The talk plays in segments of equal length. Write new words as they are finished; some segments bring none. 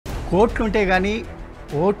కోట్లుంటే కానీ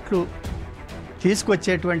ఓట్లు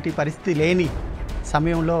తీసుకొచ్చేటువంటి పరిస్థితి లేని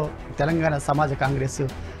సమయంలో తెలంగాణ సమాజ కాంగ్రెస్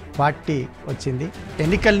పార్టీ వచ్చింది.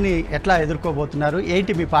 ఎన్నికల్ని ఎట్లా ఎదుర్కోబోతున్నారు?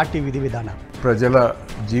 ఏంటి మీ పార్టీ విధి విధానం? ప్రజల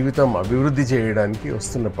జీవితం అభివృద్ధి చేయడానికి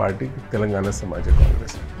వస్తున్న పార్టీ తెలంగాణ సమాజ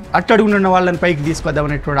కాంగ్రెస్. అట్టడుగునున్న వాళ్ళని పైకి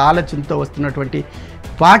తీసుకొద్దామనేటువంటి ఆలోచనతో వస్తున్నటువంటి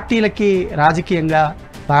పార్టీలకి రాజకీయంగా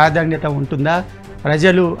ప్రాధాన్యత ఉంటుందా?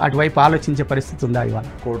 ప్రజలు అటువైపు ఆలోచించే పరిస్థితి ఉందా? ఇవాళ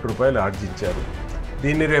 ₹1 కోటి ఆర్జించారు.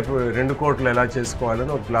 దీన్ని రేపు 2 కోట్లు ఎలా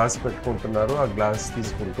చేసుకోవాలని ఒక గ్లాస్ పెట్టుకుంటున్నారు. ఆ గ్లాస్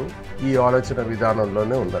తీసుకుంటూ ఈ ఆలోచన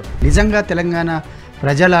విధానంలోనే ఉన్నారు. నిజంగా తెలంగాణ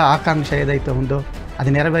ప్రజల ఆకాంక్ష ఏదైతే ఉందో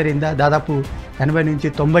అది నెరవేరిందా? దాదాపు 80 నుంచి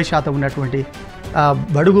 90% ఉన్నటువంటి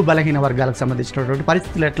బడుగు బలహీన వర్గాలకు సంబంధించినటువంటి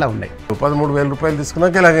పరిస్థితులు ఎట్లా ఉన్నాయి? ₹13,000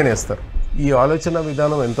 తీసుకున్నాక ఎలాగైనా ఇస్తారు. ఈ ఆలోచన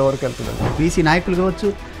విధానం ఎంతవరకు వెళ్తుందండి? బీసీ నాయకులు కావచ్చు,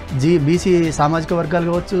 బీసీ సామాజిక వర్గాలు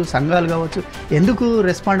కావచ్చు, సంఘాలు కావచ్చు, ఎందుకు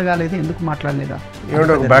రెస్పాండ్ కాలేదు? ఎందుకు మాట్లాడలేదా?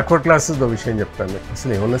 ఏమంటే ఒక బ్యాక్వర్డ్ క్లాసెస్ విషయం చెప్తాను.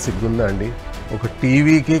 అసలు ఏమన్నా సిగ్గుందా అండి? ఒక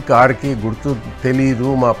టీవీకి కార్కి గుర్తు తెలియదు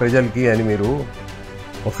మా ప్రజలకి అని మీరు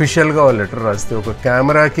అఫీషియల్గా లెటర్ రాస్తే, ఒక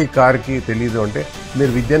కెమెరాకి కార్కి తెలియదు అంటే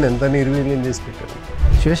మీరు విద్యను ఎంత నిర్వీర్యం చేసి పెట్టారు?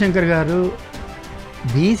 శివశంకర్ గారు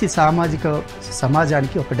బీసీ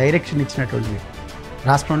సమాజానికి ఒక డైరెక్షన్ ఇచ్చినటువంటి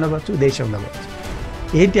రాష్ట్రంలో కావచ్చు, దేశంలో కావచ్చు.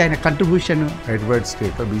 ఏంటి ఆయన కంట్రిబ్యూషన్? హైదరాబాద్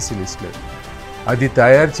స్టేట్లో బీసీ లిస్ట్ లేదు. అది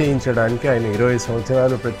తయారు చేయించడానికి ఆయన 20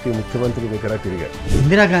 సంవత్సరాలు ప్రతి ముఖ్యమంత్రి దగ్గర తిరిగారు.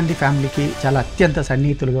 ఇందిరాగాంధీ ఫ్యామిలీకి చాలా అత్యంత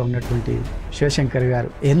సన్నిహితులుగా ఉన్నటువంటి శివశంకర్ గారు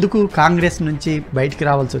ఎందుకు కాంగ్రెస్ నుంచి బయటికి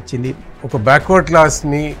రావాల్సి వచ్చింది? ఒక బ్యాక్వర్డ్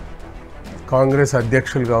క్లాస్ని కాంగ్రెస్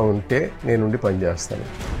అధ్యక్షులుగా ఉంటే నేనుండి పనిచేస్తాను.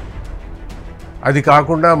 అది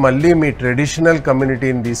కాకుండా మళ్ళీ మీ ట్రెడిషనల్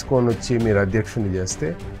కమ్యూనిటీని తీసుకొని వచ్చి మీరు అధ్యక్షుని చేస్తే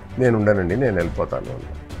నేను ఉండనండి, నేను వెళ్ళిపోతాను.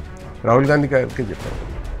 రాహుల్ గాంధీ గారికి చెప్పాను.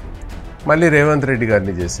 మళ్ళీ రేవంత్ రెడ్డి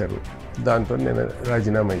గారిని చేశారు. దాంతో నేను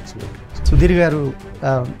రాజీనామా ఇచ్చినట్టు. సుధీర్ గారు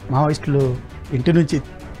మావోయిస్టులు ఇంటి నుంచి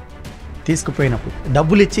తీసుకుపోయినప్పుడు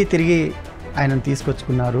డబ్బులు ఇచ్చి తిరిగి ఆయనను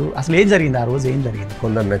తీసుకొచ్చుకున్నారు. అసలు ఏం జరిగింది ఆ రోజు? ఏం జరిగింది?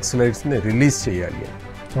 కొందరు నక్సలైట్స్ని రిలీజ్ చేయాలి.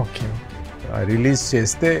 ఓకే, రిలీజ్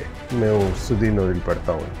చేస్తే మేము సుధీర్ని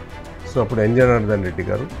వదిలిపెడతాము. సో అప్పుడు జనార్దన్ రెడ్డి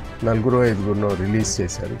గారు 4-5 రిలీజ్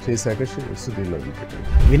చేశారు. చేశాక సుధీర్ని వదిలిపెట్టారు.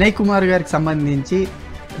 వినయ్ కుమార్ గారికి సంబంధించి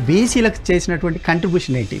బీసీలకు చేసినటువంటి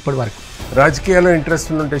కంట్రిబ్యూషన్ ఏంటి ఇప్పటి వరకు? రాజకీయాల్లో ఇంట్రెస్ట్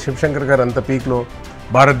ఉంటే శివశంకర్ గారు అంత పీక్లో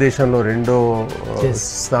భారతదేశంలో 2వ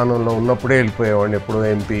స్థానంలో ఉన్నప్పుడే వెళ్ళిపోయేవాడిని. ఎప్పుడో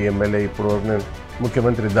ఎంపీ, ఎమ్మెల్యే, ఇప్పుడు నేను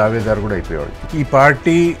ముఖ్యమంత్రి దావేదారు కూడా అయిపోయేవాడిని. ఈ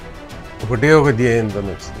పార్టీ ఒకటే ఒక ధ్యేయంతో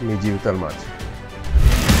వచ్చింది, మీ జీవితాలు మార్చి.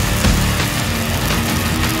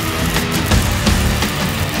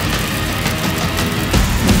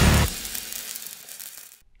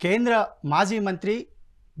 కేంద్ర మాజీ మంత్రి,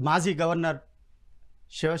 మాజీ గవర్నర్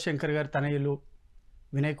శివశంకర్ గారు తనయులు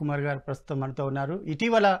వినయ్ కుమార్ గారు ప్రస్తుతం మనతో ఉన్నారు.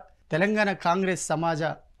 ఇటీవల తెలంగాణ కాంగ్రెస్ సమాజ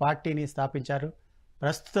పార్టీని స్థాపించారు.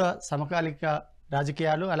 ప్రస్తుత సమకాలిక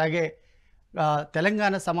రాజకీయాలు అలాగే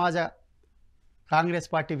తెలంగాణ సమాజ కాంగ్రెస్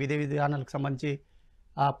పార్టీ విధి విధానాలకు సంబంధించి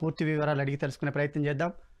పూర్తి వివరాలు అడిగి తెలుసుకునే ప్రయత్నం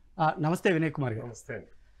చేద్దాం. నమస్తే వినయ్ కుమార్ గారు. నమస్తే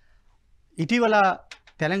అండి. ఇటీవల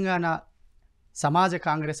తెలంగాణ సమాజ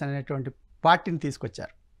కాంగ్రెస్ అనేటువంటి పార్టీని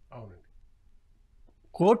తీసుకొచ్చారు. అవునండి.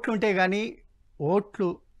 కోట్లుంటే కానీ ఓట్లు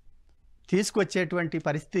తీసుకొచ్చేటువంటి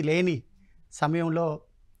పరిస్థితి లేని సమయంలో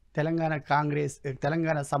తెలంగాణ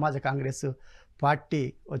సమాజ కాంగ్రెస్ పార్టీ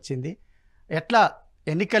వచ్చింది.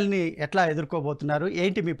 ఎన్నికల్ని ఎట్లా ఎదుర్కోబోతున్నారు?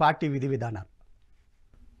 ఏంటి మీ పార్టీ విధి విధానాలు?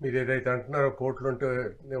 మీరు ఏదైతే అంటున్నారో కోట్లుంటే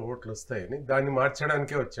ఓట్లు వస్తాయని, దాన్ని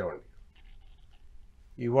మార్చడానికే వచ్చామండి.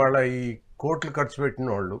 ఇవాళ ఈ కోట్లు ఖర్చు పెట్టిన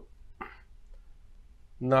వాళ్ళు,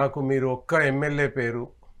 నాకు మీరు ఒక్క ఎమ్మెల్యే పేరు,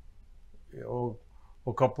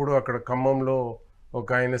 ఒకప్పుడు అక్కడ ఖమ్మంలో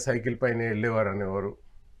ఒక ఆయన సైకిల్ పైన వెళ్ళేవారు అనేవారు,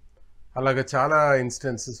 అలాగే చాలా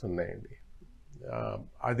ఇన్స్టెన్సెస్ ఉన్నాయండి.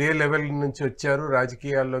 అదే లెవెల్ నుంచి వచ్చారు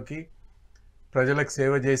రాజకీయాల్లోకి, ప్రజలకు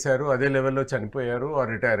సేవ చేశారు, అదే లెవెల్లో చనిపోయారు,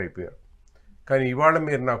 రిటైర్ అయిపోయారు. కానీ ఇవాళ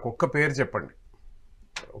మీరు నాకు ఒక్క పేరు చెప్పండి,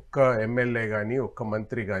 ఒక్క ఎమ్మెల్యే కానీ ఒక్క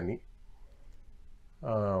మంత్రి కానీ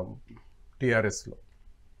టీఆర్ఎస్లో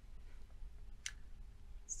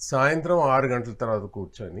సాయంత్రం 6 గంటల తర్వాత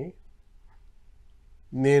కూర్చొని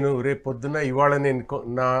నేను రేపు పొద్దున్న ఇవాళ నేను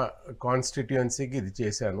నా కాన్స్టిట్యుయెన్సీకి ఇది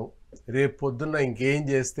చేశాను, రేపు పొద్దున్న ఇంకేం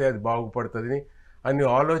చేస్తే అది బాగుపడుతుంది అని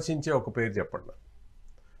ఆలోచించే ఒక పేరు చెప్పండి.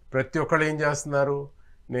 ప్రతి ఒక్కళ్ళు ఏం చేస్తున్నారు?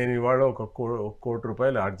 నేను ఇవాళ ₹1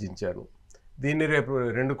 కోటి ఆర్జించాను, దీన్ని రేపు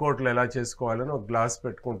 2 కోట్లు ఎలా చేసుకోవాలని ఒక గ్లాస్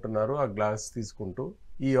పెట్టుకుంటున్నారు. ఆ గ్లాస్ తీసుకుంటూ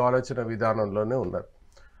ఈ ఆలోచన విధానంలోనే ఉన్నారు.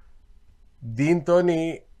 దీంతో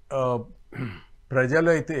ప్రజలు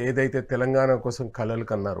అయితే ఏదైతే తెలంగాణ కోసం కలలు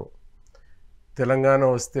కన్నారో, తెలంగాణ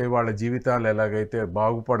వస్తే వాళ్ళ జీవితాలు ఎలాగైతే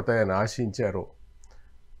బాగుపడతాయని ఆశించారో,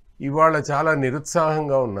 ఇవాళ చాలా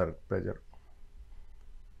నిరుత్సాహంగా ఉన్నారు ప్రజలు.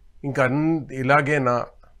 ఇంకా ఇలాగేనా?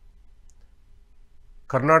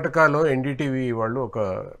 కర్ణాటకలో ఎన్డీటీవీ వాళ్ళు ఒక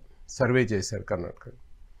సర్వే చేశారు కర్ణాటక.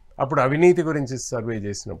 అప్పుడు అవినీతి గురించి సర్వే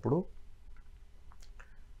చేసినప్పుడు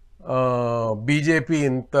బీజేపీ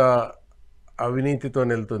ఇంత అవినీతితో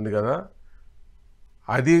వెళ్తుంది కదా,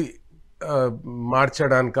 అది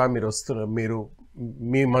మార్చడానిక మీరు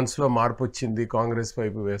మీ మనసులో మార్పు వచ్చింది, కాంగ్రెస్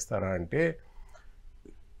వైపు వేస్తారా అంటే,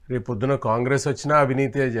 రేపొద్దున కాంగ్రెస్ వచ్చినా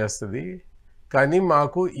అవినీతే చేస్తుంది, కానీ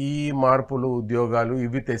మాకు ఈ మార్పులు ఉద్యోగాలు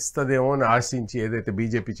ఇవి తెస్తుందేమో అని ఆశించి ఏదైతే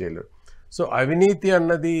బీజేపీ చేయలేదు. సో అవినీతి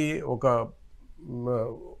అన్నది ఒక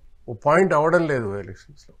పాయింట్ అవ్వడం లేదు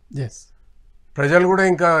ఎలక్షన్స్లో. ప్రజలు కూడా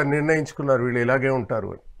ఇంకా నిర్ణయించుకున్నారు వీళ్ళు ఇలాగే ఉంటారు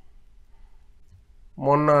అని.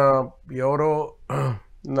 మొన్న ఎవరో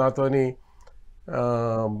నాతోని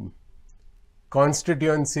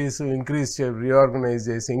కాన్స్టిట్యుయెన్సీస్ రీఆర్గనైజ్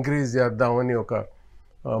చేసి ఇంక్రీజ్ చేద్దామని ఒక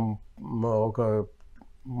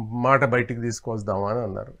మాట బయటికి తీసుకొద్దామని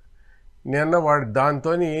అన్నారు. నేను వాడి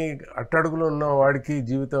దాంతో అట్టడుగులో ఉన్న వాడికి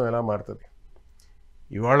జీవితం ఎలా మారుతుంది?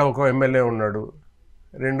 ఇవాళ ఒక ఎమ్మెల్యే ఉన్నాడు,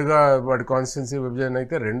 రెండుగా వాడి కాన్స్టిట్యున్సీ విభజన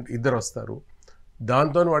అయితే ఇద్దరు వస్తారు,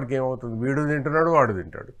 దాంతో వాడికి ఏమవుతుంది? వీడు తింటున్నాడు, వాడు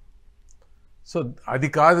తింటాడు. సో అది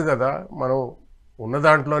కాదు కదా, మనం ఉన్న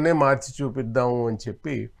దాంట్లోనే మార్చి చూపిద్దాము అని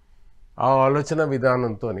చెప్పి ఆ ఆలోచన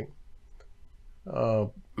విధానంతో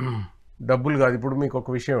డబ్బులు కాదు. ఇప్పుడు మీకు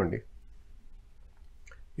ఒక విషయం అండి,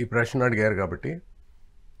 ఈ ప్రశ్న అడిగారు కాబట్టి,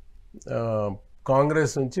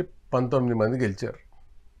 కాంగ్రెస్ నుంచి 19 మంది గెలిచారు,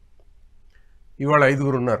 ఇవాళ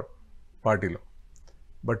 5 ఉన్నారు పార్టీలో.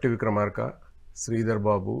 బట్టి విక్రమార్క, శ్రీధర్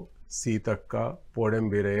బాబు, సీతక్క, పోడెం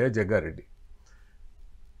వీరయ్య, జగ్గారెడ్డి.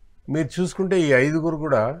 మీరు చూసుకుంటే ఈ 5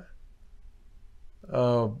 కూడా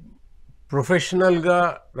ప్రొఫెషనల్గా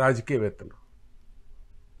రాజకీయవేత్తలు.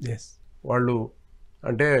 వాళ్ళు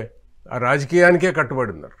అంటే ఆ రాజకీయానికే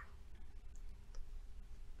కట్టుబడి ఉన్నారు.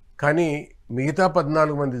 కానీ మిగతా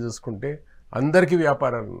 14 మంది చూసుకుంటే అందరికీ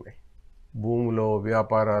వ్యాపారాలు ఉన్నాయి, భూములో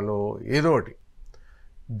వ్యాపారాలు ఏదో ఒకటి.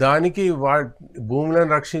 దానికి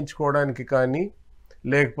భూములను రక్షించుకోవడానికి కానీ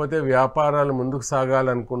లేకపోతే వ్యాపారాలు ముందుకు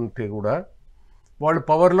సాగాలనుకుంటే కూడా వాళ్ళు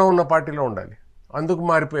పవర్లో ఉన్న పార్టీలో ఉండాలి. అందుకు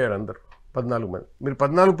మారిపోయారు అందరూ 14 మంది. మీరు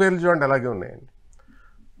 14 పేర్లు చూడండి అలాగే ఉన్నాయండి.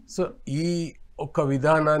 సో ఈ ఒక్క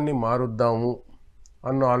విధానాన్ని మారుద్దాము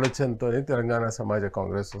అన్న ఆలోచనతోనే తెలంగాణ సమాజ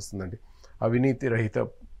కాంగ్రెస్ వస్తుందండి. అవినీతి రహిత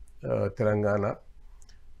తెలంగాణ,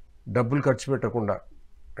 డబ్బులు ఖర్చు పెట్టకుండా,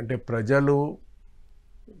 అంటే ప్రజలు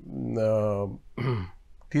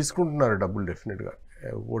తీసుకుంటున్నారు డబ్బులు డెఫినెట్గా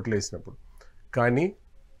ఓట్లు వేసినప్పుడు, కానీ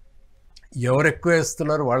ఎవరు ఎక్కువ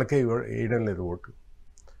వేస్తున్నారు వాళ్ళకే వేయడం లేదు ఓట్లు.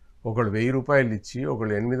 ఒకళ్ళు 1000 రూపాయలు ఇచ్చి,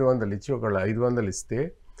 ఒకళ్ళు 800 ఇచ్చి, ఒకళ్ళు 500 ఇస్తే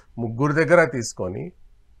ముగ్గురు దగ్గర తీసుకొని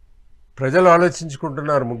ప్రజలు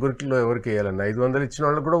ఆలోచించుకుంటున్నారు ముగ్గురిలో ఎవరికి వేయాలని. 500 ఇచ్చిన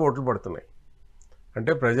వాళ్ళకి కూడా ఓట్లు పడుతున్నాయి.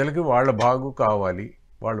 అంటే ప్రజలకి వాళ్ళ బాగు కావాలి,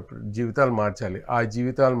 వాళ్ళ జీవితాలు మార్చాలి. ఆ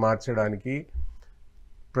జీవితాలు మార్చడానికి,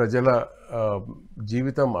 ప్రజల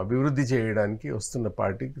జీవితం అభివృద్ధి చేయడానికి వస్తున్న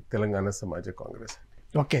పార్టీ తెలంగాణ సమాజ కాంగ్రెస్.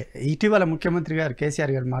 ఓకే, ఇటీవల ముఖ్యమంత్రి గారు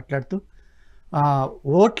కేసీఆర్ గారు మాట్లాడుతూ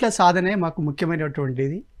ఓట్ల సాధనే మాకు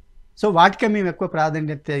ముఖ్యమైనటువంటిది, సో వాటికే మేము ఎక్కువ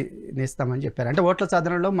ప్రాధాన్యత ఇస్తామని చెప్పారు. అంటే ఓట్ల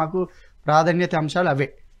సాధనలో మాకు ప్రాధాన్యత అంశాలు అవే.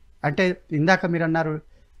 అంటే ఇందాక మీరు అన్నారు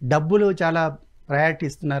డబ్బులు చాలా ప్రయారిటీ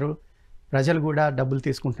ఇస్తున్నారు, ప్రజలు కూడా డబ్బులు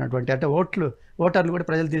తీసుకుంటున్నటువంటి, అంటే ఓటర్లు కూడా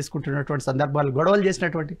ప్రజలు తీసుకుంటున్నటువంటి సందర్భాలు, గొడవలు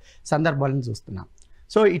చేసినటువంటి సందర్భాలను చూస్తున్నాం.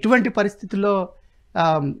 సో ఇటువంటి పరిస్థితుల్లో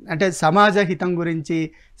అంటే సమాజ హితం గురించి,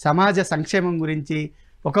 సమాజ సంక్షేమం గురించి,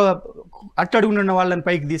 ఒక అట్టడుగునున్న వాళ్ళని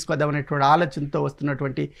పైకి తీసుకొద్దామనేటువంటి ఆలోచనతో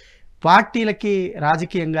వస్తున్నటువంటి పార్టీలకి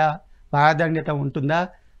రాజకీయంగా ప్రాధాన్యత ఉంటుందా?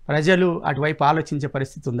 ప్రజలు అటువైపు ఆలోచించే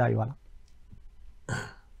పరిస్థితి ఉందా ఇవాళ?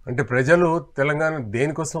 అంటే ప్రజలు తెలంగాణ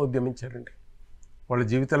దేనికోసం ఉద్యమించారండి? వాళ్ళ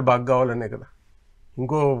జీవితాలు బాగా కావాలనే కదా,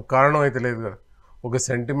 ఇంకో కారణం అయితే లేదు కదా. ఒక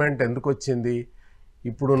సెంటిమెంట్ ఎందుకు వచ్చింది?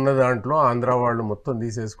 ఇప్పుడున్న దాంట్లో ఆంధ్ర వాళ్ళు మొత్తం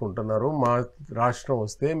తీసేసుకుంటున్నారు, మా రాష్ట్రం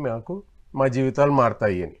వస్తే మా జీవితాలు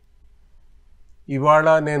మారుతాయి అని. ఇవాళ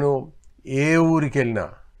నేను ఏ ఊరికి వెళ్ళినా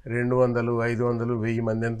 200, 500, 1000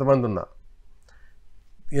 మంది ఎంతమంది ఉన్నా,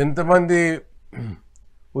 ఎంతమంది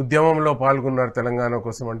ఉద్యమంలో పాల్గొన్నారు తెలంగాణ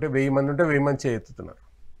కోసం అంటే 1000 మంది ఉంటే 1000 మంది చేయెత్తుతున్నారు.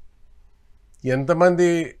 ఎంతమంది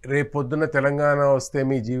రేపు పొద్దున్న తెలంగాణ వస్తే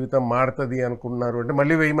మీ జీవితం మారుతుంది అనుకున్నారు అంటే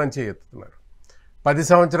మళ్ళీ 1000 మంది చేయెత్తుతున్నారు. 10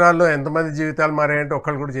 సంవత్సరాల్లో ఎంతమంది జీవితాలు మారాయంటే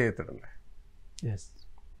ఒక్కళ్ళు కూడా చేయెత్తడంలే.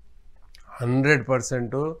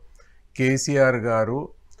 100% కేసీఆర్ గారు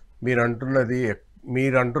మీరు అంటున్నది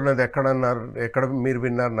ఎక్కడ మీరు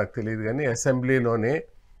విన్నారు నాకు తెలియదు, కానీ అసెంబ్లీలోనే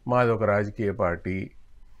మాది ఒక రాజకీయ పార్టీ,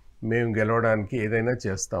 మేము గెలవడానికి ఏదైనా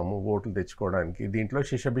చేస్తాము, ఓట్లు తెచ్చుకోవడానికి, దీంట్లో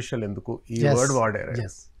శిషబిషలు ఎందుకు, ఈ వర్డ్ వాడారు.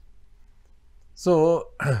 సో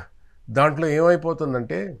దాంట్లో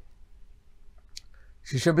ఏమైపోతుందంటే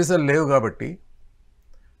శిషబిషలు లేవు కాబట్టి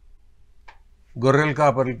గొర్రెల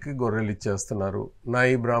కాపర్లకి గొర్రెలు ఇచ్చేస్తున్నారు,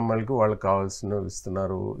 నాయి బ్రాహ్మణులకి వాళ్ళకి కావాల్సినవి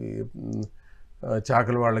ఇస్తున్నారు,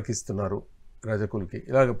 చాకలి వాళ్ళకి ఇస్తున్నారు, రజకులకి,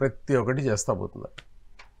 ఇలాగ ప్రతి ఒక్కటి చేస్తూ పోతున్నారు.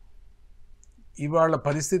 ఇవాళ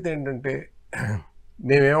పరిస్థితి ఏంటంటే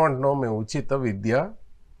మేమేమంటున్నాం, మేము ఉచిత విద్య,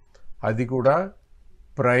 అది కూడా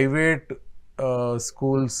ప్రైవేట్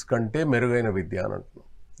స్కూల్స్ కంటే మెరుగైన విద్య అని అంటున్నాం.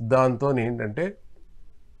 దాంతో ఏంటంటే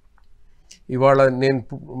ఇవాళ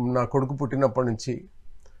నా కొడుకు పుట్టినప్పటి నుంచి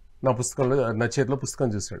నా చేతిలో పుస్తకం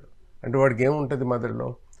చూశాడు అంటే వాడికి ఏముంటుంది మదర్లో,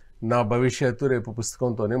 నా భవిష్యత్తు రేపు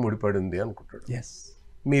పుస్తకంతోనే ముడిపడి ఉంది అనుకుంటాడు.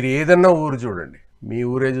 మీరు ఏదన్నా ఊరు చూడండి, మీ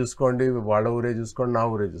ఊరే చూసుకోండి, వాళ్ళ ఊరే చూసుకోండి, నా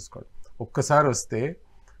ఊరే చూసుకోండి, ఒక్కసారి వస్తే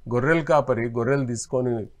గొర్రెలు కాపరి గొర్రెలు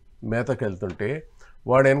తీసుకొని మేతకు వెళ్తుంటే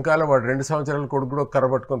వాడు వెనకాల వాడు 2 సంవత్సరాల కొడుకు కూడా కర్ర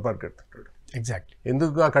పట్టుకొని పరిగెడుతుంటాడు. ఎగ్జాక్ట్లీ.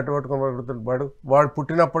 ఎందుకు ఆ కట్ట పట్టుకొని పరిగెడుతుంటాడు? వాడు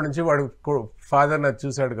పుట్టినప్పటి నుంచి వాడు ఫాదర్ నాకు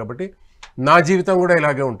చూశాడు కాబట్టి నా జీవితం కూడా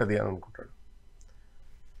ఇలాగే ఉంటుంది అని అనుకుంటాడు.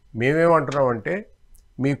 మేమేమంటున్నామంటే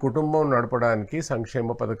మీ కుటుంబం నడపడానికి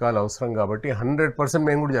సంక్షేమ పథకాలు అవసరం కాబట్టి 100%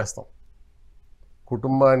 మేము కూడా చేస్తాం.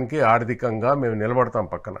 కుటుంబానికి ఆర్థికంగా మేము నిలబడతాం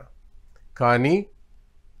పక్కన. కానీ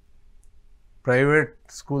ప్రైవేట్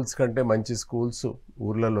స్కూల్స్ కంటే మంచి స్కూల్స్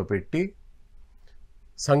ఊర్లలో పెట్టి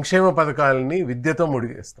సంక్షేమ పథకాలని విద్యతో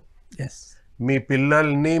ముడిగేస్తాం. మీ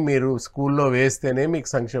పిల్లల్ని మీరు స్కూల్లో వేస్తేనే మీకు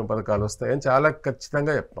సంక్షేమ పథకాలు వస్తాయని చాలా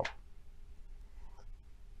ఖచ్చితంగా చెప్తాం.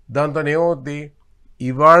 దాంతో ఏమవుద్ది,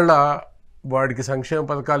 ఇవాళ వాడికి సంక్షేమ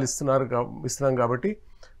పథకాలు ఇస్తున్నాం కాబట్టి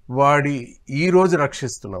వాడి ఈరోజు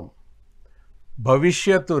రక్షిస్తున్నాం.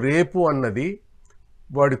 భవిష్యత్తు రేపు అన్నది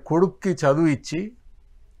వాడి కొడుక్కి చదువు ఇచ్చి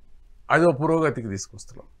అదో పురోగతికి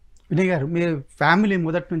తీసుకొస్తున్నాం. వినయ్ గారు, మీరు ఫ్యామిలీ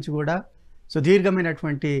మొదటి నుంచి కూడా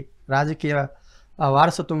సుదీర్ఘమైనటువంటి రాజకీయ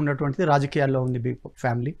వారసత్వం ఉన్నటువంటిది రాజకీయాల్లో ఉంది మీ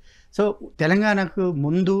ఫ్యామిలీ. సో తెలంగాణకు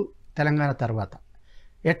ముందు, తెలంగాణ తర్వాత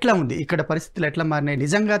ఎట్లా ఉంది, ఇక్కడ పరిస్థితులు ఎట్లా మారినాయి?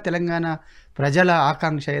 నిజంగా తెలంగాణ ప్రజల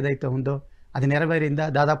ఆకాంక్ష ఏదైతే ఉందో అది నెరవేరిందా?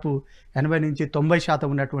 దాదాపు 80 నుంచి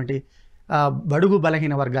 90% ఉన్నటువంటి బడుగు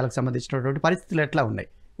బలహీన వర్గాలకు సంబంధించినటువంటి పరిస్థితులు ఎట్లా ఉన్నాయి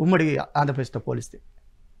ఉమ్మడి ఆంధ్రప్రదేశ్తో పోలిస్తే?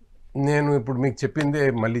 నేను ఇప్పుడు మీకు చెప్పిందే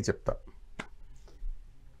మళ్ళీ చెప్తా.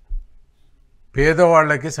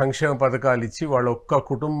 పేదవాళ్ళకి సంక్షేమ పథకాలు ఇచ్చి వాళ్ళ ఒక్క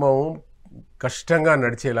కుటుంబం కష్టంగా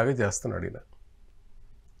నడిచేలాగా చేస్తున్నాడు ఈయన.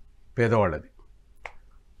 పేదవాళ్ళది.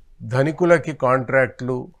 ధనికులకి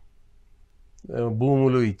కాంట్రాక్ట్లు,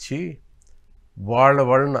 భూములు ఇచ్చి వాళ్ళ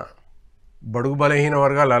వలన బడుగు బలహీన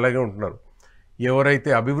వర్గాలు అలాగే ఉంటున్నారు. ఎవరైతే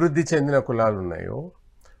అభివృద్ధి చెందిన కులాలు ఉన్నాయో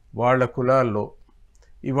వాళ్ళ కులాల్లో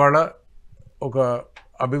ఇవాళ ఒక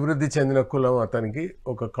అభివృద్ధి చెందిన కులం అతనికి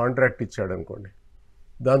ఒక కాంట్రాక్ట్ ఇచ్చాడు అనుకోండి,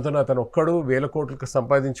 దాంతో అతను ఒక్కడు 1000 కోట్లకు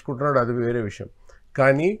సంపాదించుకుంటున్నాడు, అది వేరే విషయం.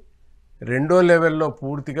 కానీ రెండో లెవెల్లో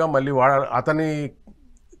పూర్తిగా మళ్ళీ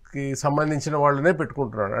అతనికి సంబంధించిన వాళ్ళనే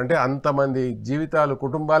పెట్టుకుంటున్నాడు. అంటే అంతమంది జీవితాలు,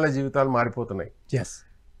 కుటుంబాల జీవితాలు మారిపోతున్నాయి.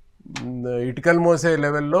 ఇటుకలు మోసే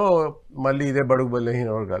లెవెల్లో మళ్ళీ ఇదే బడుగు బలహీన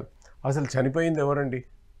వర్గాలు. అసలు చనిపోయింది ఎవరండి?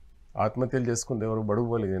 ఆత్మహత్యలు చేసుకుంది ఎవరు? బడుగు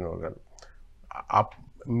బలహీన వర్గాలు.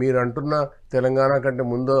 మీరు అంటున్న తెలంగాణ కంటే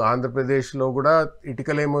ముందు ఆంధ్రప్రదేశ్లో కూడా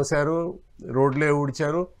ఇటుకలే మోసారు, రోడ్లే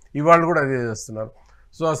ఊడ్చారు, ఇవాళ కూడా అదే చేస్తున్నారు.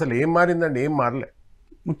 సో అసలు ఏం మారిందండి? ఏం మారలే.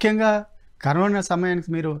 ముఖ్యంగా కరోనా సమయానికి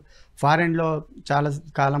మీరు ఫారెన్లో చాలా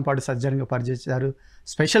కాలం పాటు సర్జన్గా పనిచేశారు,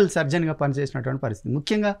 స్పెషల్ సర్జన్గా పనిచేసినటువంటి పరిస్థితి.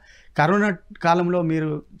 ముఖ్యంగా కరోనా కాలంలో మీరు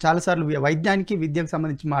చాలాసార్లు వైద్యానికి విద్యకు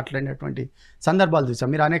సంబంధించి మాట్లాడినటువంటి సందర్భాలు చూసాం.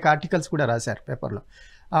 మీరు అనేక ఆర్టికల్స్ కూడా రాశారు పేపర్లో.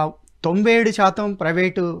 97%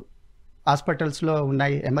 ప్రైవేటు హాస్పిటల్స్లో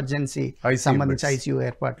ఉన్నాయి ఎమర్జెన్సీ సంబంధించి ఐసీయూ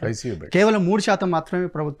ఏర్పాట్లు, కేవలం 3% మాత్రమే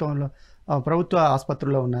ప్రభుత్వ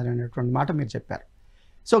ఆసుపత్రుల్లో ఉన్నారనేటువంటి మాట మీరు చెప్పారు.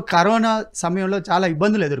 సో కరోనా సమయంలో చాలా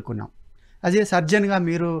ఇబ్బందులు ఎదుర్కొన్నాం. అదే సర్జన్గా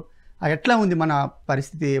మీరు ఎట్లా ఉంది మన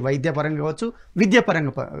పరిస్థితి, వైద్యపరంగా కావచ్చు,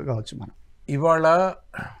 విద్యాపరంగా కావచ్చు? మనం ఇవాళ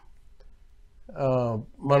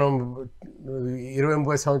మనం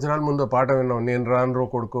 20-30 సంవత్సరాల ముందు పాట విన్నాం, నేను రాను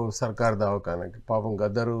కొడుకు సర్కార్ దవాఖానకి. పాపం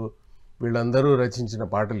గద్దరు వీళ్ళందరూ రచించిన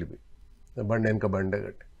పాటలు ఇవి, బండి వెనక బండే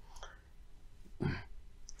గట్టి.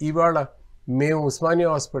 ఇవాళ మేము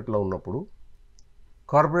ఉస్మానియా హాస్పిటల్లో ఉన్నప్పుడు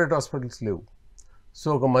కార్పొరేట్ హాస్పిటల్స్ లేవు. సో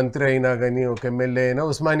ఒక మంత్రి అయినా కానీ ఒక ఎమ్మెల్యే అయినా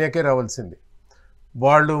ఉస్మానియాకే రావాల్సింది.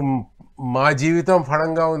 వాళ్ళు మా జీవితం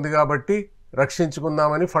ఫలంగా ఉంది కాబట్టి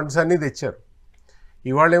రక్షించుకుందామని ఫండ్స్ అన్నీ తెచ్చారు.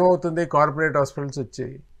 ఇవాళ ఏమవుతుంది, కార్పొరేట్ హాస్పిటల్స్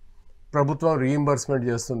వచ్చాయి, ప్రభుత్వం రీయింబర్స్మెంట్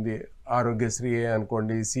చేస్తుంది. ఆరోగ్యశ్రీ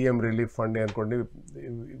అనుకోండి, సీఎం రిలీఫ్ ఫండ్ అనుకోండి,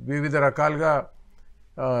 వివిధ రకాలుగా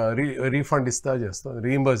రీఫండ్ చేస్తాం,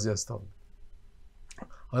 రీయింబర్స్ చేస్తాం.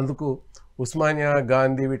 అందుకు ఉస్మానియా,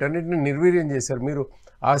 గాంధీ వీటన్నిటిని నిర్వీర్యం చేశారు. మీరు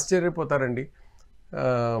ఆశ్చర్యపోతారండి.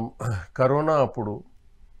 కరోనా అప్పుడు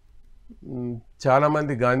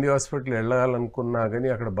చాలామంది గాంధీ హాస్పిటల్ వెళ్ళాలనుకున్నా కానీ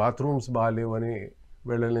అక్కడ బాత్రూమ్స్ బాగాలేవు అని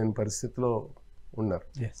వెళ్ళలేని పరిస్థితిలో ఉన్నారు.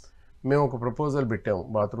 మేము ఒక ప్రపోజల్ పెట్టాము,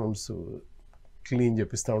 బాత్రూమ్స్ క్లీన్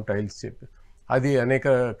చేపిస్తాం, టైల్స్ చెప్పి. అది అనేక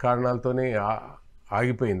కారణాలతోనే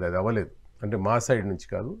ఆగిపోయింది, అది అవ్వలేదు. అంటే మా సైడ్ నుంచి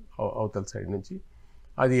కాదు, అవతల సైడ్ నుంచి.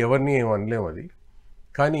 అది ఎవరిని ఏం అనలేము అది.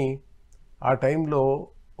 కానీ ఆ టైంలో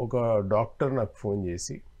ఒక డాక్టర్ నాకు ఫోన్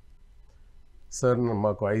చేసి, సార్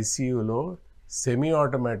మాకు ఐసీయూలో సెమీ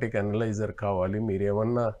ఆటోమేటిక్ అనలైజర్ కావాలి, మీరు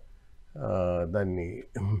ఏమన్నా దాన్ని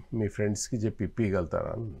మీ ఫ్రెండ్స్కి చెప్పి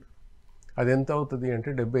ఇప్పించగలుగుతారా అన్నాడు. అది ఎంత అవుతుంది అంటే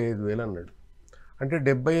 75,000 అన్నాడు. అంటే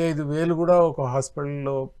 75,000 కూడా ఒక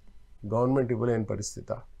హాస్పిటల్లో గవర్నమెంట్ ఇవ్వలేని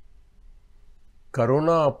పరిస్థితి.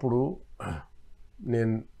 కరోనా అప్పుడు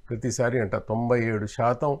నేను ప్రతిసారి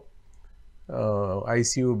 97%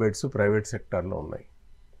 ఐసీయూ బెడ్స్ ప్రైవేట్ సెక్టార్లో ఉన్నాయి.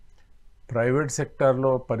 ప్రైవేట్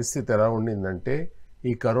సెక్టార్లో పరిస్థితి ఎలా ఉండిందంటే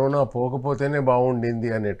ఈ కరోనా పోకపోతేనే బాగుండింది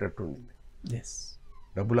అనేటట్టు ఉండింది.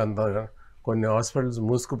 డబ్బులు అంతా, కొన్ని హాస్పిటల్స్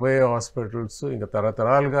మూసుకుపోయే హాస్పిటల్స్ ఇంకా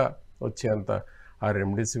తరతరాలుగా వచ్చేంత. ఆ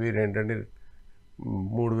రెమ్డెసివిర్ ఏంటంటే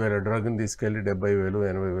 3,000 డ్రగ్ని తీసుకెళ్ళి 70,000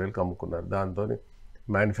 80,000కి అమ్ముకున్నారు. దాంతో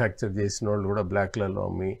మ్యానుఫ్యాక్చర్ చేసిన వాళ్ళు కూడా బ్లాక్లలో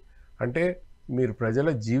అమ్మి. అంటే మీరు ప్రజల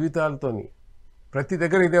జీవితాలతోని ప్రతి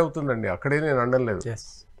దగ్గర ఇదే అవుతుందండి. అక్కడే నేను అనలేదు.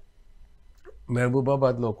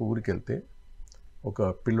 మహబూబాబాద్లో ఒక ఊరికి వెళ్తే ఒక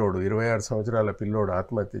పిల్లోడు 26 సంవత్సరాల పిల్లోడు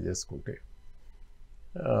ఆత్మహత్య చేసుకుంటే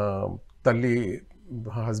తల్లి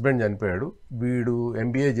హస్బెండ్ చనిపోయాడు. వీడు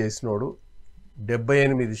ఎంబీఏ చేసినోడు,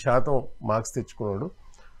 78% మార్క్స్ తెచ్చుకున్నాడు.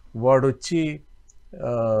 వాడు వచ్చి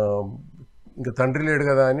ఇంకా తండ్రి లేడు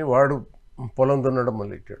కదా అని వాడు పొలం దున్నడం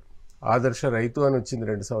మొదలెట్టాడు. ఆదర్శ రైతు అని వచ్చింది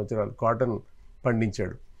 2 సంవత్సరాలు, కాటన్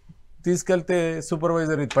పండించాడు. తీసుకెళ్తే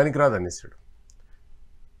సూపర్వైజర్ ఇది పనికిరాదు అనేసాడు.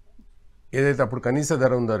 ఏదైతే అప్పుడు కనీస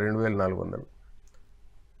ధర ఉందో 2,400,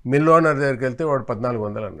 మిల్ ఓనర్ దగ్గరికి వెళ్తే వాడు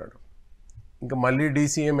 1,400 అన్నాడు. ఇంకా మళ్ళీ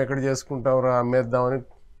డీసీఎం ఎక్కడ చేసుకుంటావురా అమ్మేద్దామని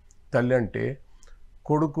తల్లి అంటే,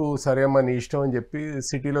 కొడుకు సరే అమ్మ నీ ఇష్టం అని చెప్పి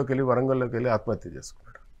సిటీలోకి వెళ్ళి వరంగల్లోకి వెళ్ళి ఆత్మహత్య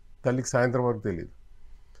చేసుకున్నాడు. తల్లికి సాయంత్రం వరకు తెలియదు.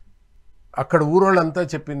 అక్కడ ఊరోళ్ళంతా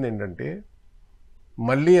చెప్పింది ఏంటంటే,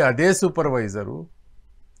 మళ్ళీ అదే సూపర్వైజరు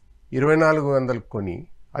 2,400 కొని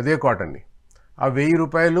అదే కాటన్ని ఆ 1,000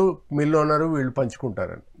 రూపాయలు మిల్ ఓనరు వీళ్ళు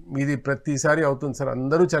పంచుకుంటారని. ఇది ప్రతిసారి అవుతుంది సార్,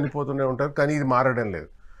 అందరూ చనిపోతూనే ఉంటారు, కానీ ఇది మారడం లేదు.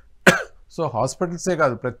 సో హాస్పిటల్సే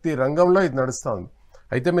కాదు, ప్రతి రంగంలో ఇది నడుస్తూ ఉంది.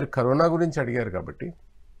 అయితే మీరు కరోనా గురించి అడిగారు కాబట్టి,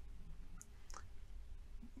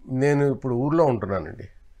 నేను ఇప్పుడు ఊర్లో ఉంటున్నానండి,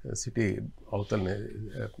 సిటీ అవతల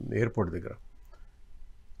ఎయిర్పోర్ట్ దగ్గర.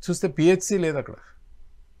 చూస్తే పిహెచ్సి లేదు అక్కడ.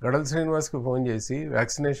 గడల్ శ్రీనివాస్కి ఫోన్ చేసి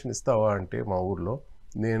వ్యాక్సినేషన్ ఇస్తావా అంటే మా ఊర్లో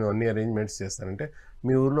నేను అన్ని అరేంజ్మెంట్స్ చేస్తానంటే,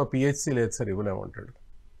 మీ ఊర్లో పిహెచ్సి లేదు సార్ ఇవ్వలేమంటాడు.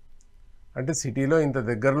 అంటే సిటీలో ఇంత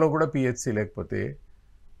దగ్గరలో కూడా పిహెచ్సి లేకపోతే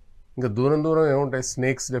ఇంకా దూరం దూరం ఏముంటాయి?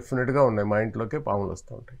 స్నేక్స్ డెఫినెట్గా ఉన్నాయి, మా ఇంట్లోకే పాములు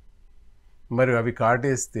వస్తూ ఉంటాయి. మరి అవి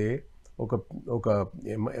కాటేస్తే ఒక ఒక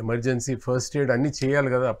ఎమర్జెన్సీ ఫస్ట్ ఎయిడ్ అన్నీ చేయాలి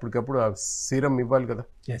కదా, అప్పటికప్పుడు ఆ సీరం ఇవ్వాలి కదా,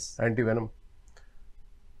 యాంటీవెనం.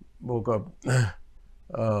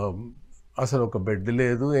 అసలు ఒక బెడ్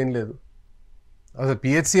లేదు, ఏం లేదు, అసలు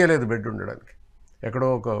పిహెచ్సియే లేదు బెడ్ ఉండడానికి. ఎక్కడో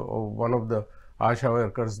ఒక వన్ ఆఫ్ ద ఆశా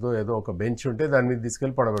వర్కర్స్తో ఏదో ఒక బెంచ్ ఉంటే దాని మీద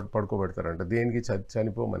తీసుకెళ్ళి పడుకోబెడతారంట. దేనికి?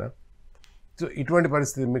 చనిపోమనా? సో ఇటువంటి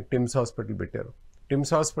పరిస్థితి. మీకు టిమ్స్ హాస్పిటల్ పెట్టారు,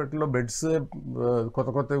 టిమ్స్ హాస్పిటల్లో బెడ్స్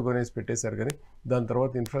కొత్తవి కొనేసి పెట్టేశారు, కానీ దాని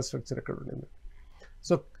తర్వాత ఇన్ఫ్రాస్ట్రక్చర్ ఎక్కడ ఉండింది?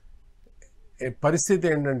 సో పరిస్థితి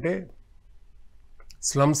ఏంటంటే,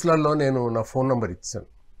 స్లమ్స్లలో నేను నా ఫోన్ నెంబర్ ఇచ్చాను,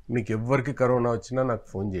 మీకు ఎవరికి కరోనా వచ్చినా నాకు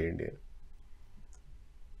ఫోన్ చేయండి అని.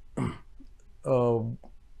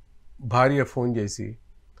 భార్య ఫోన్ చేసి,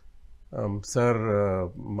 సార్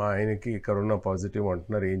మా ఆయనకి కరోనా పాజిటివ్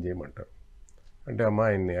అంటున్నారు, ఏం చేయమంటారు అంటే, అమ్మ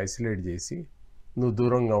ఆయన్ని ఐసోలేట్ చేసి నువ్వు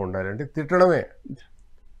దూరంగా ఉండాలి అంటే తిట్టడమే.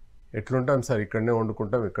 ఎట్లుంటాం సార్, ఇక్కడనే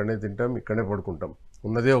వండుకుంటాం, ఇక్కడనే తింటాం, ఇక్కడనే పడుకుంటాం,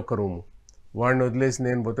 ఉన్నదే ఒక్క రూము, వాడిని వదిలేసి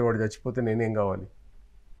నేను పోతే వాడు చచ్చిపోతే నేనేం కావాలి?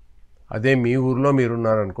 అదే మీ ఊర్లో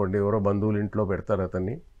మీరున్నారనుకోండి, ఎవరో బంధువులు ఇంట్లో పెడతారు,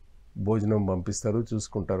 అతన్ని భోజనం పంపిస్తారు,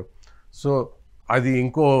 చూసుకుంటారు. సో అది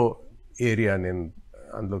ఇంకో ఏరియా. నేను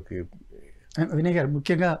అందులోకి వినయ్ గారు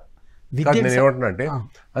ముఖ్యంగా నేను ఏమంటున్నా అంటే,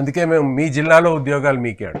 అందుకే మేము మీ జిల్లాలో ఉద్యోగాలు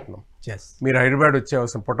మీకే అంటున్నాం. మీరు హైదరాబాద్ వచ్చే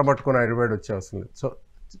అవసరం, పొట్టబట్టుకుని హైదరాబాద్ వచ్చే అవసరం లేదు. సో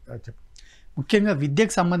ముఖ్యంగా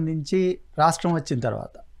విద్యకు సంబంధించి రాష్ట్రం వచ్చిన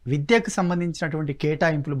తర్వాత విద్యకు సంబంధించినటువంటి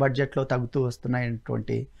కేటాయింపులు బడ్జెట్లో తగ్గుతూ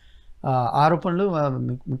వస్తున్నాయటువంటి ఆరోపణలు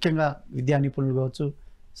ముఖ్యంగా విద్యా నిపుణులు కావచ్చు,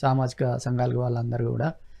 సామాజిక సంఘాలు వాళ్ళందరూ కూడా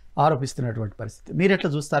ఆరోపిస్తున్నటువంటి పరిస్థితి. మీరు ఎట్లా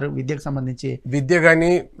చూస్తారు విద్యకు సంబంధించి? విద్య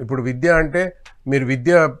కానీ ఇప్పుడు విద్య అంటే మీరు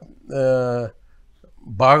విద్య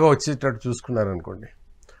బాగా వచ్చేటట్టు చూసుకున్నారనుకోండి,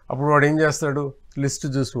 అప్పుడు వాడు ఏం చేస్తాడు? లిస్ట్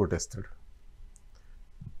చూసి ఓటేస్తాడు.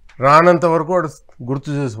 రానంత వరకు వాడు గుర్తు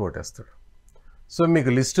చూసి ఓటేస్తాడు. సో మీకు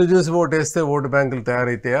లిస్టు చూసి ఓటేస్తే ఓటు బ్యాంకులు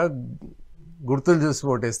తయారైతాయా, గుర్తులు చూసి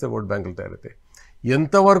ఓటేస్తే ఓటు బ్యాంకులు తయారవుతాయి?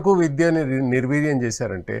 ఎంతవరకు విద్యని నిర్వీర్యం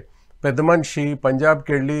చేశారంటే, పెద్ద మనిషి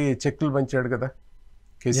పంజాబ్కి వెళ్ళి చెక్కులు పంచాడు కదా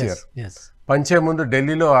కేసీఆర్, పంచే ముందు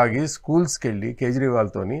ఢిల్లీలో ఆగి స్కూల్స్కి వెళ్ళి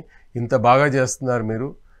కేజ్రీవాల్తోని ఇంత బాగా చేస్తున్నారు మీరు,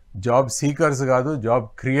 జాబ్ సీకర్స్ కాదు జాబ్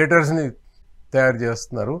క్రియేటర్స్ని తయారు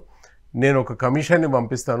చేస్తున్నారు. నేను ఒక కమిషన్ని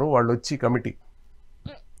పంపిస్తాను, వాళ్ళు వచ్చి కమిటీ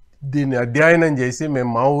దీన్ని అధ్యయనం చేసి మేము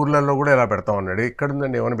మా ఊర్లలో కూడా ఎలా పెడతాం అన్నాడు.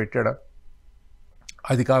 ఎక్కడుందండి, ఏమైనా పెట్టాడా?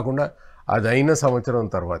 అది కాకుండా అది అయిన సంవత్సరం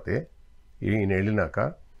తర్వాతే ఈయన వెళ్ళినాక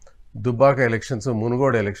దుబ్బాక ఎలక్షన్స్,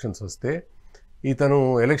 మునుగోడు ఎలక్షన్స్ వస్తే ఇతను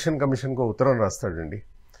ఎలక్షన్ కమిషన్కు ఉత్తరం రాస్తాడండి.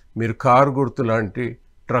 మీరు కారు గుర్తు లాంటి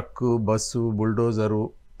ట్రక్కు, బస్సు, బుల్డోజరు,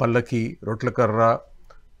 పల్లకి, రొట్లకర్ర,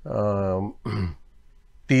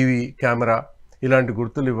 టీవీ, కెమెరా ఇలాంటి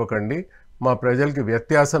గుర్తులు ఇవ్వకండి. మా ప్రజలకి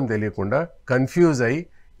వ్యత్యాసం తెలియకుండా కన్ఫ్యూజ్ అయ్యి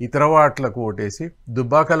ఇతర వాట్లకు ఓటేసి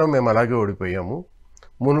దుబ్బాకలో మేము అలాగే ఓడిపోయాము.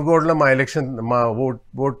 మునుగోడులో మా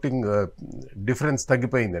ఓటింగ్ డిఫరెన్స్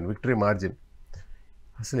తగ్గిపోయిందండి, విక్టరీ మార్జిన్.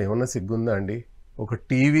 అసలు ఏమన్నా సిగ్గుందా అండి? ఒక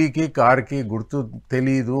టీవీకి, కార్కి గుర్తు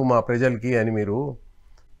తెలీదు మా ప్రజలకి అని మీరు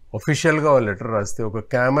అఫీషియల్గా లెటర్ రాస్తే, ఒక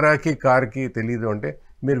కెమెరాకి, కార్కి తెలీదు అంటే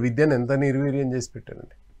మీరు విద్యను ఎంత నిర్వీర్యం చేసి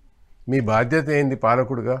పెట్టారండి. మీ బాధ్యత ఏంది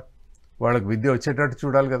పాలకుడుగా? వాళ్ళకి విద్య వచ్చేటట్టు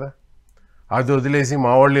చూడాలి కదా. అది వదిలేసి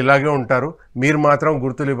మా వాళ్ళు ఇలాగే ఉంటారు, మీరు మాత్రం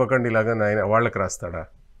గుర్తులు ఇవ్వకండి ఇలాగా ఆయన వాళ్ళకి రాస్తాడా?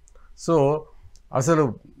 సో అసలు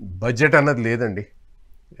బడ్జెట్ అన్నది లేదండి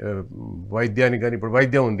వైద్యానికి. కానీ ఇప్పుడు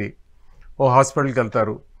వైద్యం ఉంది, ఓ హాస్పిటల్కి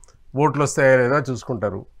వెళ్తారు, ఓట్లు వస్తాయా లేదా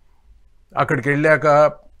చూసుకుంటారు. అక్కడికి వెళ్ళాక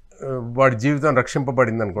వాడి జీవితం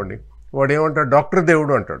రక్షింపబడింది అనుకోండి, వాడు ఏమంటాడు? డాక్టర్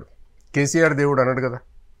దేవుడు అంటాడు, కేసీఆర్ దేవుడు అన్నాడు కదా.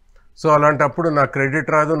 సో అలాంటప్పుడు నాకు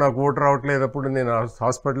క్రెడిట్ రాదు, నాకు ఓటు రావట్లేదప్పుడు నేను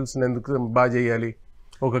హాస్పిటల్స్ని ఎందుకు బాగా చేయాలి?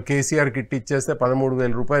 ఒక కేసీఆర్ కిట్ ఇచ్చేస్తే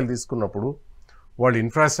 13,000 రూపాయలు తీసుకున్నప్పుడు వాళ్ళు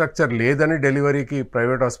ఇన్ఫ్రాస్ట్రక్చర్ లేదని డెలివరీకి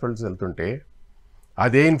ప్రైవేట్ హాస్పిటల్స్ వెళ్తుంటే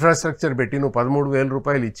అదే ఇన్ఫ్రాస్ట్రక్చర్ పెట్టి నువ్వు 13,000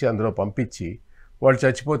 రూపాయలు ఇచ్చి అందులో పంపించి వాళ్ళు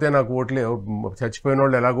చచ్చిపోతే నాకు ఓట్లే, చచ్చిపోయిన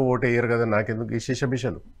వాళ్ళు ఎలాగో ఓటు వేయరు కదా, నాకెందుకు ఈ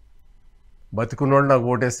శిషబిషలు? బతుకున్న వాళ్ళు నాకు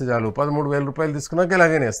ఓటేస్తే చాలు, 13,000 రూపాయలు తీసుకున్నాక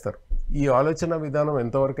ఎలాగైనా వేస్తారు. ఈ ఆలోచన విధానం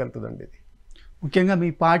ఎంతవరకు వెళ్తుందండి ఇది? ముఖ్యంగా మీ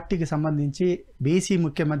పార్టీకి సంబంధించి బీసీ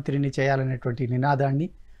ముఖ్యమంత్రిని చేయాలనేటువంటి నినాదాన్ని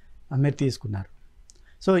మీరు తీసుకున్నారు.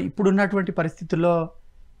 సో ఇప్పుడున్నటువంటి పరిస్థితుల్లో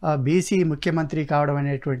బీసీ ముఖ్యమంత్రి కావడం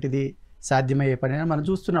అనేటువంటిది సాధ్యమయ్యే పని మనం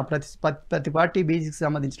చూస్తున్నాం. ప్రతి పార్టీ బీసీకి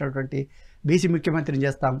సంబంధించినటువంటి బీసీ ముఖ్యమంత్రిని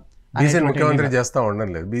చేస్తాం, బీసీ ముఖ్యమంత్రి చేస్తా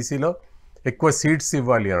ఉండడం లేదు. బీసీలో ఎక్కువ సీట్స్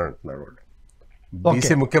ఇవ్వాలి అని అంటున్నారు వాళ్ళు.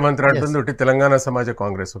 బీసీ ముఖ్యమంత్రి అంటుంది ఒకటి, తెలంగాణ సమాజ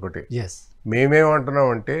కాంగ్రెస్ ఒకటి. మేమేమంటున్నాం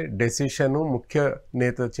అంటే డెసిషన్ ముఖ్య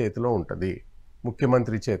నేత చేతిలో ఉంటుంది,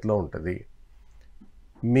 ముఖ్యమంత్రి చేతిలో ఉంటుంది.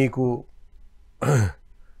 మీకు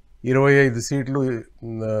 25 సీట్లు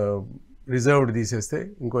రిజర్వ్డ్ తీసేస్తే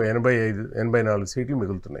ఇంకో 84 సీట్లు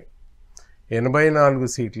మిగులుతున్నాయి. 84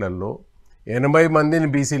 సీట్లలో 80 మందిని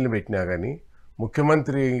బీసీలను పెట్టినా కానీ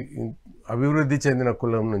ముఖ్యమంత్రి అభివృద్ధి చెందిన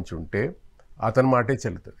కులం నుంచి ఉంటే అతని మాటే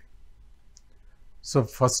చెల్లుతుంది. సో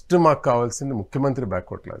ఫస్ట్ మాకు కావాల్సింది ముఖ్యమంత్రి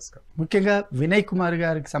బ్యాక్వర్డ్ క్లాస్. ముఖ్యంగా వినయ్ కుమార్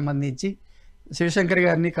గారికి సంబంధించి, శివశంకర్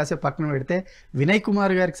గారిని కాసేపు పక్కన పెడితే, వినయ్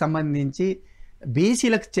కుమార్ గారికి సంబంధించి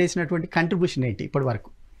బీసీలకు చేసినటువంటి కంట్రిబ్యూషన్ ఏంటి ఇప్పటి వరకు?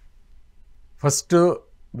 ఫస్ట్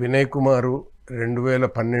వినయ్ కుమారు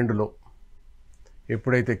 2012లో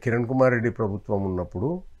ఎప్పుడైతే కిరణ్ కుమార్ రెడ్డి ప్రభుత్వం ఉన్నప్పుడు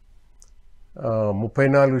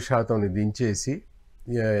 34% దించేసి,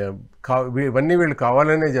 ఇవన్నీ వీళ్ళు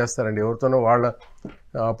కావాలనే చేస్తారండి, ఎవరితోనో వాళ్ళ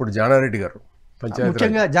అప్పుడు జానారెడ్డి గారు పంచాయతీ,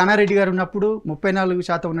 ముఖ్యంగా జానారెడ్డి గారు ఉన్నప్పుడు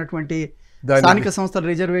 34% ఉన్నటువంటి స్థానిక సంస్థల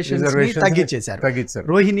రిజర్వేషన్ తగ్గించేశారు.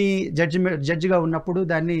 రోహిణి జడ్జిగా ఉన్నప్పుడు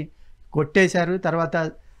దాన్ని కొట్టేశారు.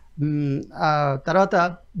 తర్వాత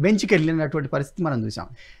బెంచ్కి వెళ్ళినటువంటి పరిస్థితి మనం చూసాం.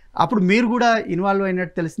 అప్పుడు మీరు కూడా ఇన్వాల్వ్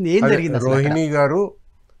అయినట్టు తెలిసింది. ఏం జరిగింది? రోహిణి గారు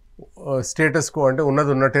స్టేటస్ కో అంటే ఉన్నది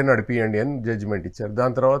ఉన్నట్టే నడిపియండి అని జడ్జిమెంట్ ఇచ్చారు.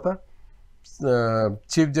 దాని తర్వాత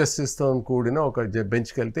చీఫ్ జస్టిస్తో కూడిన ఒక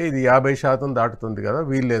బెంచ్కి వెళ్తే ఇది 50% దాటుతుంది కదా,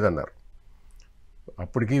 వీలు లేదన్నారు.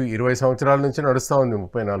 అప్పటికి 20 సంవత్సరాల నుంచి నడుస్తూ ఉంది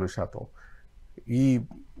 34%. ఈ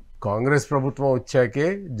కాంగ్రెస్ ప్రభుత్వం వచ్చాకే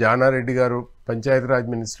జానారెడ్డి గారు పంచాయతీరాజ్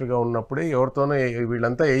మినిస్టర్గా ఉన్నప్పుడే ఎవరితోనో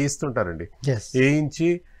వీళ్ళంతా వేయిస్తుంటారండి. వేయించి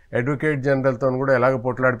అడ్వకేట్ జనరల్తో కూడా ఎలాగ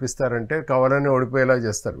పొట్లాడిపిస్తారంటే కావాలని ఓడిపోయేలా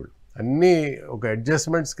చేస్తారు వీళ్ళు. అన్నీ ఒక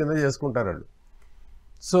అడ్జస్ట్మెంట్స్ కింద చేసుకుంటారు వాళ్ళు.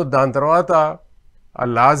 సో దాని తర్వాత ఆ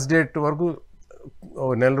లాస్ట్ డేట్ వరకు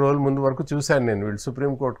నెల రోజుల ముందు వరకు చూశాను నేను, వీళ్ళు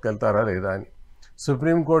సుప్రీంకోర్టుకి వెళ్తారా లేదా అని.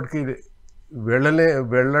 సుప్రీంకోర్టుకి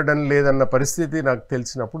వెళ్ళడం లేదన్న పరిస్థితి నాకు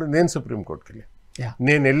తెలిసినప్పుడు నేను సుప్రీంకోర్టుకి వెళ్ళాను.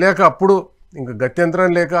 నేను వెళ్ళాక అప్పుడు ఇంకా గత్యంతరం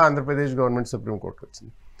లేక ఆంధ్రప్రదేశ్ గవర్నమెంట్ సుప్రీంకోర్టుకి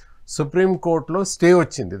వచ్చింది. సుప్రీంకోర్టులో స్టే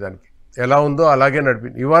వచ్చింది, దానికి ఎలా ఉందో అలాగే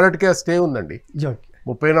నడిపింది. ఇవాళకి ఆ స్టే ఉందండి,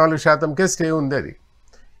 34%కే స్టే ఉంది. అది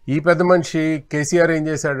ఈ పెద్ద మనిషి కేసీఆర్ ఏం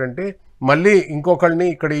చేశాడంటే మళ్ళీ ఇంకొకళ్ళని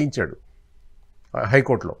ఇక్కడ వేయించాడు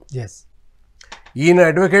హైకోర్టులో. ఈయన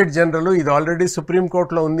అడ్వకేట్ జనరల్ ఇది ఆల్రెడీ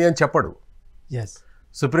సుప్రీంకోర్టులో ఉంది అని చెప్పడు.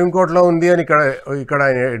 సుప్రీంకోర్టులో ఉంది అని ఇక్కడ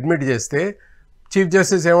ఆయన అడ్మిట్ చేస్తే చీఫ్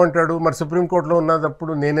జస్టిస్ ఏమంటాడు, మరి సుప్రీంకోర్టులో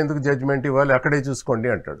ఉన్నప్పుడు నేనెందుకు జడ్జిమెంట్ ఇవ్వాలి, అక్కడే చూసుకోండి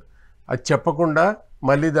అంటాడు. అది చెప్పకుండా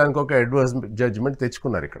మళ్ళీ దానికి ఒక అడ్వర్స్ జడ్జిమెంట్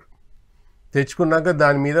తెచ్చుకున్నారు. ఇక్కడ తెచ్చుకున్నాక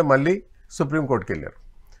దాని మీద మళ్ళీ సుప్రీంకోర్టుకి వెళ్ళారు.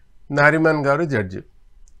 నారిమన్ గారు జడ్జి.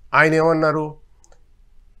 ఆయన ఏమన్నారు,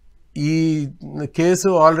 ఈ కేసు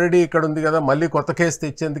ఆల్రెడీ ఇక్కడ ఉంది కదా, మళ్ళీ కొత్త కేసు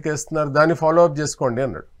తెచ్చేందుకు వేస్తున్నారు, దాన్ని ఫాలో అప్ చేసుకోండి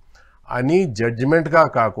అన్నాడు. అని జడ్జిమెంట్గా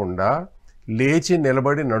కాకుండా లేచి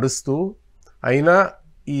నిలబడి నడుస్తూ అయినా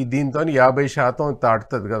దీంతో 50%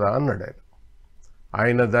 దాటుతుంది కదా అన్నాడు ఆయన.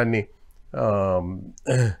 ఆయన దాన్ని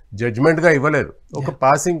జడ్జ్మెంట్గా ఇవ్వలేదు, ఒక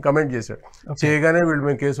పాసింగ్ కమెంట్ చేశాడు. చేయగానే వీళ్ళు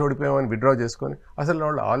మేము కేసు ఓడిపోయామని విత్డ్రా చేసుకొని, అసలు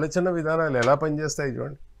వాళ్ళ ఆలోచన విధానాలు ఎలా పనిచేస్తాయి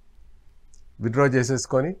చూడండి. విత్డ్రా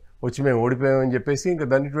చేసేసుకొని వచ్చి మేము ఓడిపోయామని చెప్పేసి ఇంకా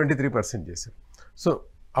దాన్ని 23% చేశారు. సో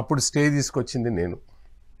అప్పుడు స్టే తీసుకొచ్చింది నేను.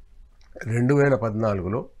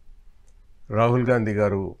 2014లో రాహుల్ గాంధీ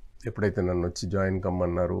గారు ఎప్పుడైతే నన్ను వచ్చి జాయిన్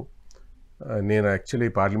కమ్మన్నారు, నేను యాక్చువల్లీ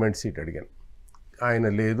పార్లమెంట్ సీట్ అడిగాను. ఆయన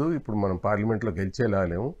లేదు, ఇప్పుడు మనం పార్లమెంట్లో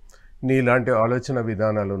గెలిచేలాలేము, నీలాంటి ఆలోచన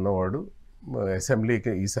విధానాలు ఉన్నవాడు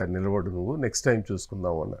అసెంబ్లీకి ఈసారి నిలబడు, నువ్వు నెక్స్ట్ టైం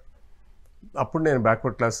చూసుకుందాం అన్నారు. అప్పుడు నేను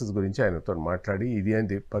బ్యాక్వర్డ్ క్లాసెస్ గురించి ఆయనతో మాట్లాడి ఇది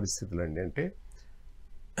ఏంటి పరిస్థితులు అండి అంటే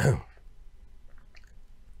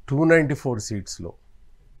 294 సీట్స్లో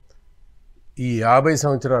ఈ 50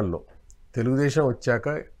 సంవత్సరాల్లో తెలుగుదేశం వచ్చాక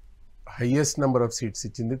హయ్యెస్ట్ నెంబర్ ఆఫ్ సీట్స్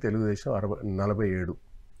ఇచ్చింది తెలుగుదేశం 47.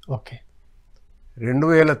 ఓకే.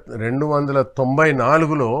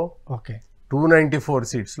 294లో ఓకే 294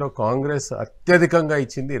 సీట్స్లో కాంగ్రెస్ అత్యధికంగా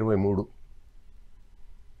ఇచ్చింది 23.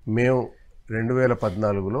 మేము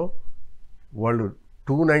 2014లో వాళ్ళు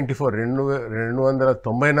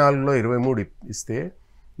 294లో 23 ఇస్తే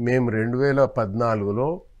మేము 2014లో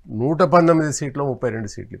 119 సీట్లో 32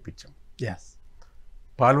 సీట్లు ఇప్పించాం.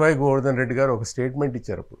 పాల్వాయి గోవర్ధన్ రెడ్డి గారు ఒక స్టేట్మెంట్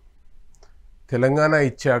ఇచ్చారు. అప్పుడు తెలంగాణ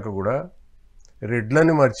ఇచ్చాక కూడా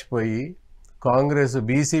రెడ్లని మర్చిపోయి కాంగ్రెస్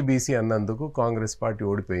బీసీ అన్నందుకు కాంగ్రెస్ పార్టీ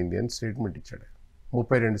ఓడిపోయింది అని స్టేట్మెంట్ ఇచ్చాడు.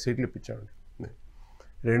 32 సీట్లు ఇప్పించామండి.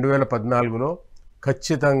 2014లో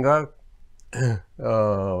ఖచ్చితంగా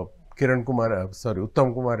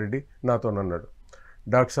ఉత్తమ్ కుమార్ రెడ్డి నాతో అన్నాడు,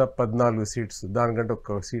 డాక్టర్ సాబ్ 14 సీట్స్, దానికంటే ఒక్క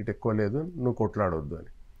సీట్ ఎక్కువ లేదు, నువ్వు కొట్లాడవద్దు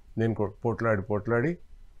అని. నేను పోట్లాడి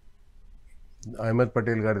అహ్మద్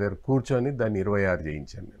పటేల్ గారి దగ్గర కూర్చొని దాన్ని 26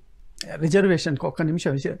 చేయించాను నేను. రిజర్వేషన్కి ఒక్క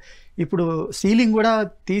నిమిషం. ఇప్పుడు సీలింగ్ కూడా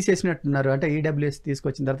తీసేసినట్టున్నారు, అంటే ఈడబ్ల్యూఎస్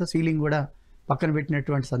తీసుకొచ్చిన తర్వాత సీలింగ్ కూడా పక్కన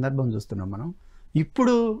పెట్టినటువంటి సందర్భం చూస్తున్నాం మనం.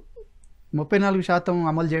 ఇప్పుడు 34%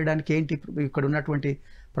 అమలు చేయడానికి ఏంటి ఇక్కడ ఉన్నటువంటి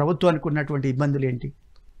ప్రభుత్వానికి ఉన్నటువంటి ఇబ్బందులు ఏంటి?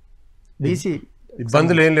 బీసీ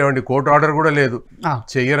ఇబ్బందులు ఏం లేవండి, కోర్టు ఆర్డర్ కూడా లేదు,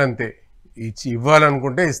 చెయ్యరంతే.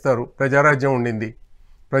 ఇవ్వాలనుకుంటే ఇస్తారు. ప్రజారాజ్యం ఉండింది,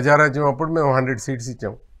 ప్రజారాజ్యం అప్పుడు మేము 100 సీట్స్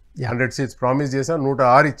ఇచ్చాం, 100 సీట్స్ ప్రామిస్ చేసాం,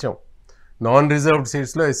 106 ఇచ్చాం. నాన్ రిజర్వ్డ్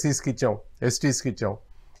సీట్స్లో ఎస్సీస్కి ఇచ్చాం, ఎస్టీస్కి ఇచ్చాం.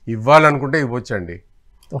 ఇవ్వాలనుకుంటే ఇవ్వచ్చండి.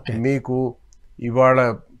 మీకు ఇవాళ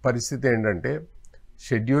పరిస్థితి ఏంటంటే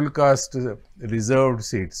షెడ్యూల్ కాస్ట్ రిజర్వ్డ్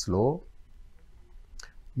సీట్స్లో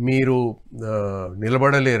మీరు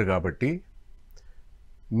నిలబడలేరు కాబట్టి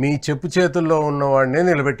మీ చెప్పు చేతుల్లో ఉన్నవాడినే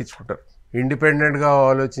నిలబెట్టించుకుంటారు. ఇండిపెండెంట్గా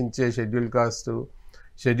ఆలోచించే షెడ్యూల్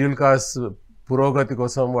కాస్ట్ పురోగతి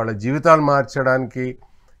కోసం వాళ్ళ జీవితాలు మార్చడానికి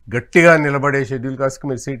గట్టిగా నిలబడే షెడ్యూల్ కాస్ట్కి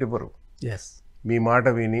మీరు సీట్ ఇవ్వరు. మీ మాట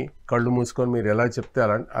విని కళ్ళు మూసుకొని మీరు ఎలా చెప్తే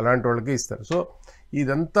అలాంటి వాళ్ళకి ఇస్తారు. సో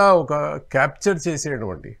ఇదంతా ఒక క్యాప్చర్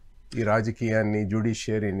చేసేటువంటి ఈ రాజకీయాన్ని,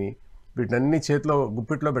 జ్యుడిషియరీని, వీటన్ని చేతిలో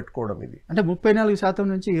గుప్పిట్లో పెట్టుకోవడం. ఇది అంటే 34%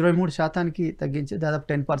 నుంచి 23% తగ్గించి దాదాపు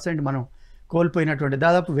 10% మనం కోల్పోయినటువంటి,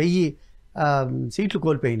 దాదాపు 1000 సీట్లు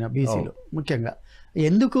కోల్పోయిన బీసీలో. ముఖ్యంగా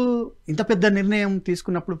ఎందుకు ఇంత పెద్ద నిర్ణయం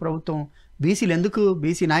తీసుకున్నప్పుడు ప్రభుత్వం బీసీలు ఎందుకు,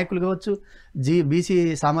 బీసీ నాయకులు కావచ్చు, బీసీ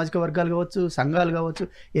సామాజిక వర్గాలు కావచ్చు, సంఘాలు కావచ్చు,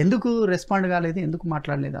 ఎందుకు రెస్పాండ్ కాలేదు, ఎందుకు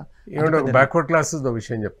మాట్లాడలేదా? బ్యాక్వర్డ్ క్లాసెస్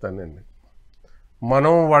విషయం చెప్తాను నేను.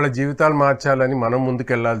 మనం వాళ్ళ జీవితాలు మార్చాలని మనం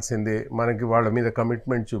ముందుకెళ్లాల్సిందే. మనకి వాళ్ళ మీద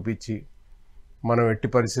కమిట్మెంట్ చూపించి మనం ఎట్టి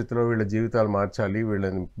పరిస్థితుల్లో వీళ్ళ జీవితాలు మార్చాలి,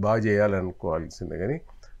 వీళ్ళని బాగా చేయాలనుకోవాల్సిందే. కానీ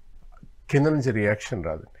కింద నుంచి రియాక్షన్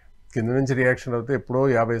రాదండి. కింద నుంచి రియాక్షన్ అవుతే ఎప్పుడో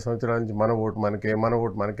 50 సంవత్సరాల నుంచి మన ఓటు మనకే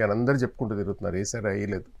అని అందరూ చెప్పుకుంటూ తిరుగుతున్నారు. ఏసారి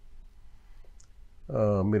అయ్యలేదు.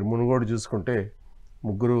 మీరు మునుగోడు చూసుకుంటే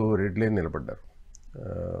 3 రెడ్లే నిలబడ్డారు.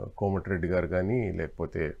 కోమటిరెడ్డి గారు కానీ,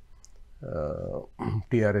 లేకపోతే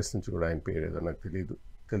టీఆర్ఎస్ నుంచి కూడా ఆయన పేరు ఏదో నాకు తెలియదు,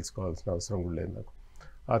 తెలుసుకోవాల్సిన అవసరం కూడా లేదు నాకు.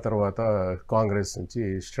 ఆ తర్వాత కాంగ్రెస్ నుంచి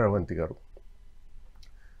శ్రవంతి గారు,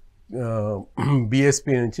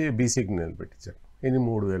 బీఎస్పీ నుంచి బీసీకి నిలబెట్టించారు. ఇది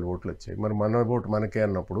 3000 ఓట్లు వచ్చాయి. మరి మన ఓటు మనకే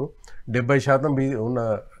అన్నప్పుడు 70% ఉన్న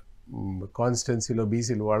కాన్స్టిట్యున్సీలో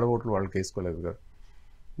బీసీలు వాళ్ళ ఓట్లు వాళ్ళకి వేసుకోలేదు కదా.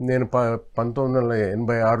 నేను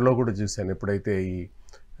 1986లో కూడా చూశాను, ఎప్పుడైతే ఈ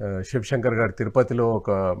శివశంకర్ గారు తిరుపతిలో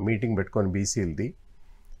ఒక మీటింగ్ పెట్టుకొని బీసీలది,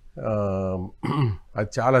 అది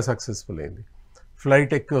చాలా సక్సెస్ఫుల్ అయింది.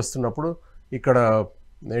 ఫ్లైట్ ఎక్కి వస్తున్నప్పుడు ఇక్కడ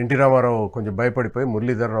ఎన్టీ రామారావు కొంచెం భయపడిపోయి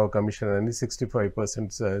మురళీధరరావు కమిషన్ అని 65%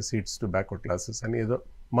 సీట్స్ టు బ్యాక్వర్డ్ క్లాసెస్ అని ఏదో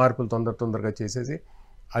మార్పులు తొందరగా చేసేసి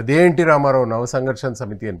అదే ఎన్టీ రామారావు నవ సంఘర్షణ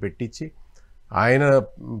సమితి అని పెట్టించి ఆయన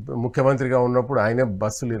ముఖ్యమంత్రిగా ఉన్నప్పుడు ఆయనే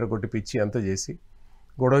బస్సులు ఇరగొట్టిపిచ్చి అంతా చేసి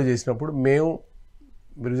గొడవ చేసినప్పుడు మేము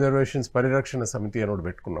రిజర్వేషన్స్ పరిరక్షణ సమితి అని ఒకటి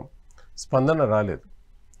పెట్టుకున్నాం. స్పందన రాలేదు.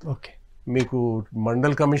 ఓకే. మీకు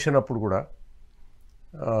మండల్ కమిషన్ అప్పుడు కూడా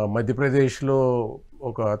మధ్యప్రదేశ్లో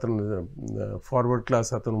ఒక అతను ఫార్వర్డ్ క్లాస్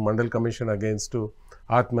అతను మండల్ కమిషన్ అగెయిన్స్ట్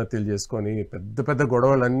ఆత్మహత్యలు చేసుకొని పెద్ద పెద్ద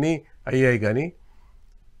గొడవలన్నీ అయ్యాయి. కానీ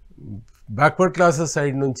బ్యాక్వర్డ్ క్లాసెస్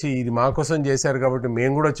సైడ్ నుంచి ఇది మా కోసం చేశారు కాబట్టి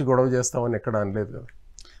మేము కూడా వచ్చి గొడవ చేస్తామని ఎక్కడ అనలేదు కదా.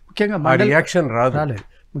 ముఖ్యంగా రియాక్షన్ రాలేదు.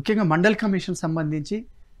 ముఖ్యంగా మండల్ కమిషన్ సంబంధించి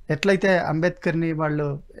ఎట్లయితే అంబేద్కర్ని వాళ్ళు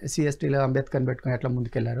ఎస్సీ ఎస్టీలో అంబేద్కర్ని పెట్టుకుని ఎట్లా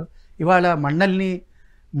ముందుకెళ్లారో ఇవాళ మండల్ని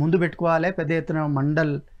ముందు పెట్టుకోవాలి, పెద్ద ఎత్తున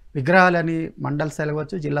మండల్ విగ్రహాలని మండల్ స్థాయిలో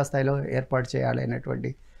కావచ్చు జిల్లా స్థాయిలో ఏర్పాటు చేయాలి అనేటువంటి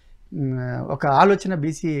ఒక ఆలోచన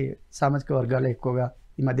బీసీ సామాజిక వర్గాలు ఎక్కువగా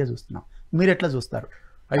ఈ మధ్య చూస్తున్నాం. మీరు ఎట్లా చూస్తారు?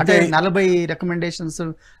 అంటే 40 రికమెండేషన్స్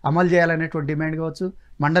అమలు చేయాలనేటువంటి డిమాండ్ కావచ్చు,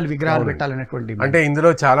 మండల్ విగ్రహాలు పెట్టాలనేటువంటి డిమాండ్. అంటే ఇందులో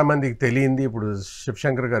చాలా మందికి తెలియంది, ఇప్పుడు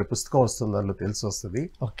శివశంకర్ గారి పుస్తకం వస్తుంది, అందులో తెలిసి వస్తుంది.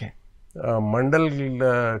 Okay. Mandal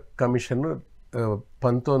commission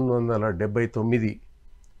 1979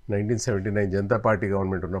 1979 Janata party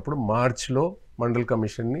government ఉన్నప్పుడు మార్చ్లో మండల్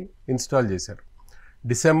కమిషన్ని ఇన్స్టాల్ చేశారు.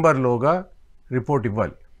 డిసెంబర్లోగా రిపోర్ట్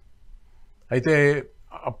ఇవ్వాలి. అయితే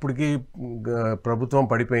అప్పటికి ప్రభుత్వం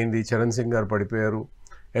పడిపోయింది, చరణ్ సింగ్ గారు పడిపోయారు,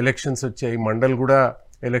 ఎలక్షన్స్ వచ్చాయి, మండల్ కూడా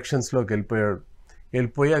ఎలక్షన్స్లోకి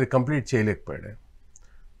వెళ్ళిపోయి అది కంప్లీట్ చేయలేకపోయాడు.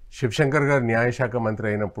 శివశంకర్ గారు న్యాయశాఖ మంత్రి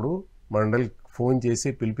అయినప్పుడు మండల్ ఫోన్ చేసి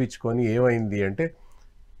పిలిపించుకొని ఏమైంది అంటే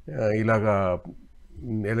ఇలాగా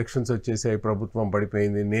ఎలక్షన్స్ వచ్చేసాయి, ప్రభుత్వం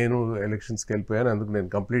పడిపోయింది, నేను ఎలక్షన్స్కి వెళ్ళిపోయాను, అందుకు నేను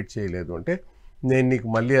కంప్లీట్ చేయలేదు అంటే నేను నీకు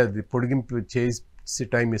మళ్ళీ అది పొడిగింపు చేసి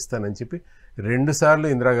టైం ఇస్తానని చెప్పి 2 సార్లు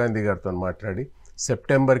ఇందిరాగాంధీ గారితో మాట్లాడి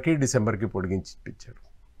సెప్టెంబర్కి డిసెంబర్కి పొడిగించిపించారు.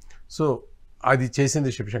 సో అది చేసింది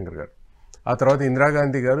శివశంకర్ గారు. ఆ తర్వాత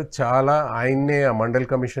ఇందిరాగాంధీ గారు చాలా ఆయన్నే ఆ మండల్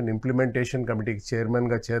కమిషన్ ఇంప్లిమెంటేషన్ కమిటీకి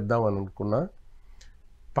చైర్మన్గా చేద్దామని అనుకున్న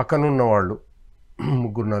పక్కనున్న వాళ్ళు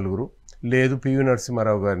 3-4 లేదు పివి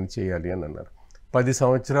నరసింహారావు గారిని చేయాలి అని అన్నారు. 10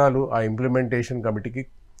 సంవత్సరాలు ఆ ఇంప్లిమెంటేషన్ కమిటీకి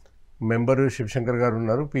మెంబరు శివశంకర్ గారు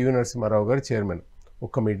ఉన్నారు, పివి నరసింహారావు గారు చైర్మన్.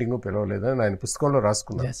 ఒక్క మీటింగు పిలవలేదని ఆయన పుస్తకంలో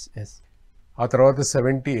రాసుకున్నారు. ఆ తర్వాత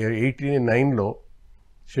 89లో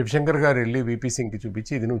శివశంకర్ గారు వెళ్ళి విపి సింగ్కి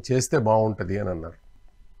చూపించి ఇది నువ్వు చేస్తే బాగుంటుంది అని అన్నారు.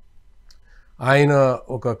 ఆయన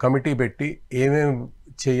ఒక కమిటీ పెట్టి ఏమేమి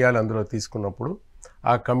చేయాలి అందులో తీసుకున్నప్పుడు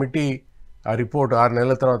ఆ కమిటీ ఆ రిపోర్ట్ 6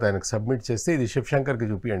 నెలల తర్వాత ఆయనకు సబ్మిట్ చేస్తే ఇది శివశంకర్కి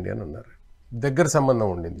చూపియండి అని అన్నారు. దగ్గర సంబంధం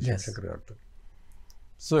ఉండింది శివశంకర్ గారితో.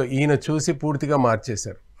 సో ఈయన చూసి పూర్తిగా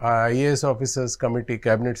మార్చేశారు. ఆ IAS officers committee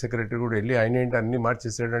cabinet secretary కూడా వెళ్ళి ఆయన ఏంటి అన్నీ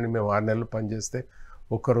మార్చేసాడని మేము 6 నెలలు పనిచేస్తే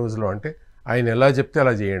ఒక్క రోజులో అంటే ఆయన ఎలా చెప్తే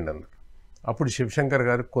అలా చేయండి అన్నారు. అప్పుడు శివశంకర్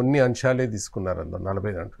గారు కొన్ని అంశాలే తీసుకున్నారు అందులో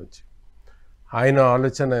 40 దాంట్లో నుంచి. ఆయన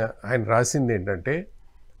ఆలోచన ఆయన రాసింది ఏంటంటే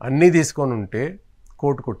అన్నీ తీసుకొని ఉంటే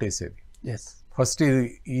కోర్టు కొట్టేసేది. ఫస్ట్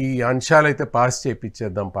ఈ అంశాలైతే పాస్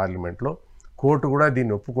చేయించేద్దాం పార్లమెంట్లో, కోర్టు కూడా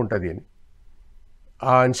దీన్ని ఒప్పుకుంటుంది అని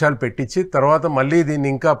ఆ అంశాలు పెట్టించి తర్వాత మళ్ళీ దీన్ని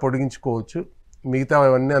ఇంకా పొడిగించుకోవచ్చు, మిగతా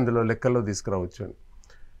అవన్నీ అందులో లెక్కల్లో తీసుకురావచ్చు అని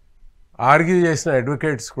ఆర్గ్యూ చేసిన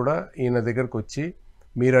అడ్వకేట్స్ కూడా ఈయన దగ్గరకు వచ్చి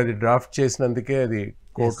మీరు అది డ్రాఫ్ట్ చేసినందుకే అది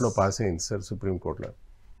కోర్టులో పాస్ అయింది సార్, సుప్రీంకోర్టులో.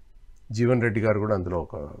 జీవన్ రెడ్డి గారు కూడా అందులో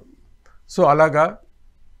ఒక. సో అలాగా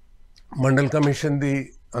మండల్ కమిషన్ది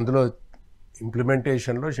అందులో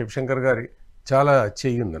ఇంప్లిమెంటేషన్లో శివశంకర్ గారి చాలా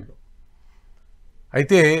చెయ్యి ఉంది అందులో.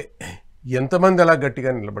 అయితే ఎంతమంది అలా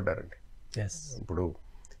గట్టిగా నిలబడ్డారండి. ఇప్పుడు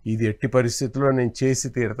ఇది ఎట్టి పరిస్థితుల్లో నేను చేసి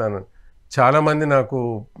తీరుతాను. చాలామంది నాకు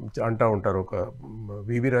అంటూ ఉంటారు, ఒక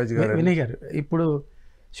వివి రాజు గారు, వినయ్ గారు, ఇప్పుడు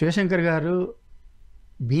శివశంకర్ గారు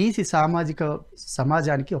బీసీ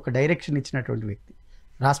సమాజానికి ఒక డైరెక్షన్ ఇచ్చినటువంటి వ్యక్తి,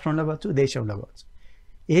 రాష్ట్రంలో కావచ్చు దేశంలో కావచ్చు.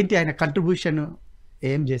 ఏంటి ఆయన కంట్రిబ్యూషన్,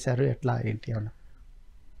 ఏం చేశారు, ఎట్లా ఏంటి అన్న?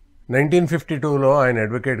 1952లో ఆయన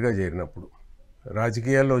అడ్వకేట్గా చేరినప్పుడు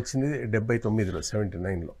రాజకీయాల్లో వచ్చింది 79లో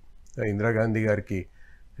 79లో ఇందిరాగాంధీ గారికి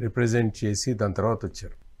రిప్రజెంట్ చేసి దాని తర్వాత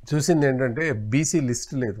వచ్చారు. చూసింది ఏంటంటే బీసీ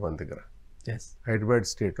లిస్ట్ లేదు మన దగ్గర, హైదరాబాద్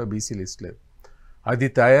స్టేట్లో బీసీ లిస్ట్ లేదు. అది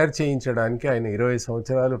తయారు చేయించడానికి ఆయన 20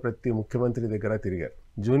 సంవత్సరాలు ప్రతి ముఖ్యమంత్రి దగ్గర తిరిగారు.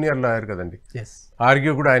 జూనియర్ లాయర్ కదండి,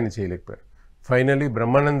 ఆర్గ్యూ కూడా ఆయన చేయలేకపోయారు. ఫైనలీ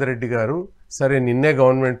బ్రహ్మానంద రెడ్డి గారు సరే నిన్నే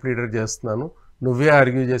గవర్నమెంట్ లీడర్ చేస్తున్నాను, నువ్వే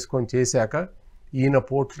ఆర్గ్యూ చేసుకొని చేశాక ఈయన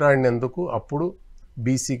పోట్లాడినందుకు అప్పుడు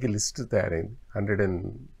బీసీకి లిస్ట్ తయారైంది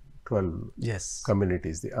 112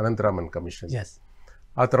 కమ్యూనిటీస్ది, అనంతరామన్ కమిషన్.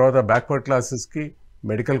 ఆ తర్వాత బ్యాక్వర్డ్ క్లాసెస్కి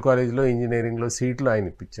మెడికల్ కాలేజ్లో ఇంజనీరింగ్లో సీట్లు ఆయన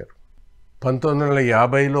ఇప్పించారు.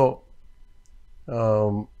 1950లో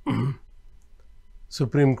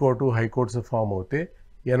సుప్రీంకోర్టు హైకోర్ట్స్ ఫామ్ అవుతే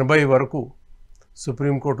 80 వరకు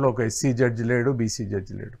సుప్రీంకోర్టులో ఒక ఎస్సీ జడ్జి లేడు, బీసీ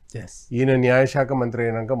జడ్జి లేడు. ఈయన న్యాయశాఖ మంత్రి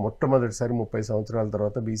అయినాక మొట్టమొదటిసారి 30 సంవత్సరాల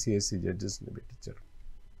తర్వాత బీసీ ఎస్సీ జడ్జెస్ని పెట్టించారు.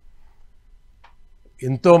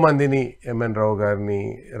 ఎంతోమందిని ఎంఎన్ రావు గారిని,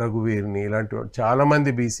 రఘువీర్ని, ఇలాంటి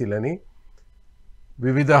చాలామంది బీసీలని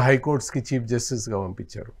వివిధ హైకోర్ట్స్కి చీఫ్ జస్టిస్గా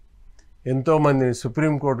పంపించారు. ఎంతోమందిని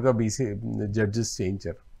సుప్రీంకోర్టుగా బీసీ జడ్జెస్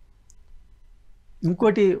చేయించారు.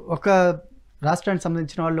 ఇంకోటి, ఒక రాష్ట్రానికి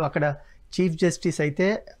సంబంధించిన వాళ్ళు అక్కడ చీఫ్ జస్టిస్ అయితే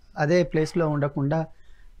అదే ప్లేస్లో ఉండకుండా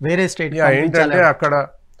వేరే స్టేట్ ఏంటంటే అక్కడ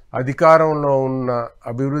అధికారంలో ఉన్న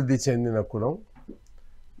అభివృద్ధి చెందిన కులం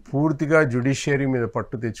పూర్తిగా జ్యుడిషియరీ మీద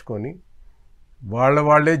పట్టు తెచ్చుకొని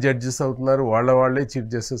వాళ్ళే జడ్జెస్ అవుతున్నారు, వాళ్ళే చీఫ్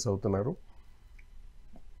జస్టిస్ అవుతున్నారు.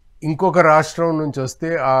 ఇంకొక రాష్ట్రం నుంచి వస్తే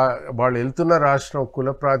వాళ్ళు వెళ్తున్న రాష్ట్రం కుల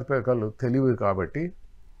ప్రాతిపదికలు తెలివి కాబట్టి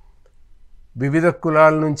వివిధ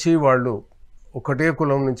కులాల నుంచి వాళ్ళు, ఒకటే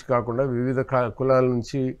కులం నుంచి కాకుండా వివిధ కులాల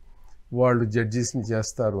నుంచి వాళ్ళు జడ్జిస్ని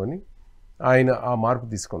చేస్తారు అని ఆయన ఆ మార్పు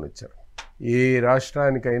తీసుకొని వచ్చారు. ఏ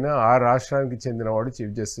రాష్ట్రానికైనా ఆ రాష్ట్రానికి చెందినవాడు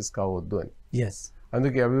చీఫ్ జస్టిస్ కావద్దు అని.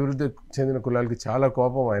 అందుకే అభివృద్ధి చెందిన కులాలకి చాలా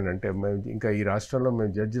కోపం ఆయన, అంటే మేము ఇంకా ఈ రాష్ట్రంలో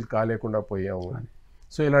మేము జడ్జిలు కాలేకుండా పోయాము అని.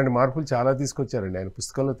 సో ఇలాంటి మార్పులు చాలా తీసుకొచ్చారండి, ఆయన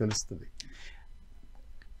పుస్తకంలో తెలుస్తుంది.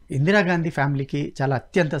 ఇందిరాగాంధీ ఫ్యామిలీకి చాలా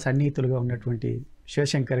అత్యంత సన్నిహితులుగా ఉన్నటువంటి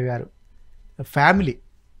శివశంకర్ గారు ఫ్యామిలీ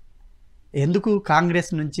ఎందుకు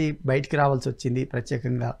కాంగ్రెస్ నుంచి బయటికి రావాల్సి వచ్చింది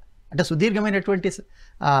ప్రత్యేకంగా? అంటే సుదీర్ఘమైనటువంటి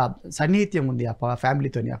సన్నిహిత్యం ఉంది ఆ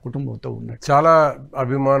ఫ్యామిలీతోని, ఆ కుటుంబంతో ఉన్నట్టు. చాలా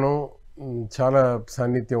అభిమానం, చాలా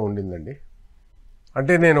సాన్నిధ్యం ఉండిందండి.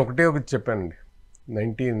 అంటే నేను ఒకటి చెప్పానండి,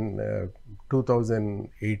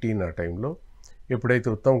 2018 ఆ టైంలో ఎప్పుడైతే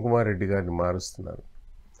ఉత్తమ్ కుమార్ రెడ్డి గారిని మారుస్తున్నారు,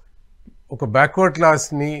 ఒక బ్యాక్వర్డ్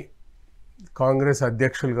క్లాస్ని కాంగ్రెస్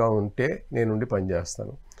అధ్యక్షులుగా ఉంటే నేనుండి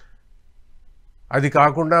పనిచేస్తాను, అది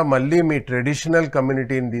కాకుండా మళ్ళీ మీ ట్రెడిషనల్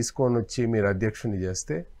కమ్యూనిటీని తీసుకొని వచ్చి మీరు అధ్యక్షుని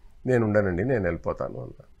చేస్తే నేను ఉండనండి, నేను వెళ్ళిపోతాను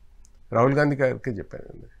అన్న. రాహుల్ గాంధీ గారికి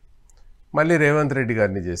చెప్పానండి. మళ్ళీ రేవంత్ రెడ్డి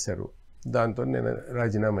గారిని చేశారు, దాంతో నేను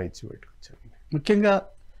రాజీనామా ఇచ్చి పెట్టుకొచ్చాను. ముఖ్యంగా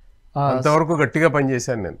అంతవరకు గట్టిగా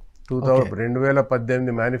పనిచేశాను నేను.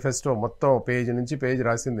 2018 మేనిఫెస్టో మొత్తం పేజ్ నుంచి పేజ్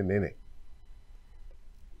రాసింది నేనే.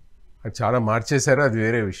 అది చాలా మార్చేశారు, అది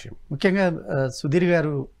వేరే విషయం. ముఖ్యంగా సుధీర్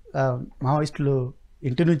గారు మావోయిస్టులు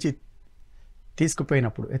ఇంటి నుంచి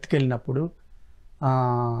తీసుకుపోయినప్పుడు, ఎత్తుకెళ్ళినప్పుడు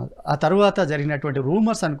ఆ తర్వాత జరిగినటువంటి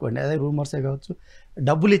రూమర్స్ అనుకోండి, అదే రూమర్సే కావచ్చు,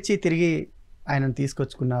 డబ్బులు ఇచ్చి తిరిగి ఆయనను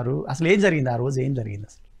తీసుకొచ్చుకున్నారు. అసలు ఏం జరిగింది ఆ రోజు? ఏం జరిగింది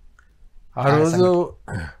అసలు ఆ రోజు?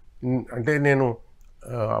 అంటే నేను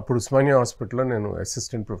అప్పుడు ఉస్మానియా హాస్పిటల్లో నేను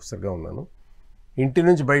అసిస్టెంట్ ప్రొఫెసర్గా ఉన్నాను. ఇంటి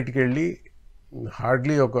నుంచి బయటికి వెళ్ళి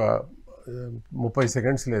హార్డ్లీ ఒక 30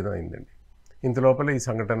 సెకండ్స్ లేదో అయిందండి. ఇంత లోపల ఈ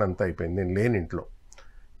సంఘటన అంతా అయిపోయింది. నేను లేని ఇంట్లో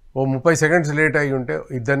ఓ 30 సెకండ్స్ లేట్ అయ్యి ఉంటే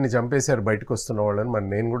ఇద్దరిని చంపేశారు బయటకు వస్తున్న వాళ్ళని. మరి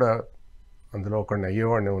నేను కూడా అందులో ఒకడిని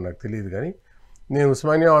అయ్యేవాడిని నాకు తెలియదు. కానీ నేను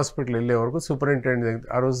ఉస్మానియా హాస్పిటల్ వెళ్ళే వరకు సూపరింటెండెంట్,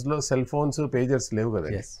 ఆ రోజుల్లో సెల్ ఫోన్స్ పేజర్స్ లేవు కదా.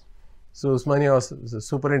 సో ఉస్మానియా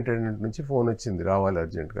సూపరింటెండెంట్ నుంచి ఫోన్ వచ్చింది, రావాలి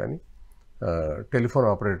అర్జెంట్. కానీ టెలిఫోన్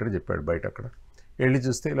ఆపరేటర్ చెప్పాడు బయట. అక్కడ వెళ్ళి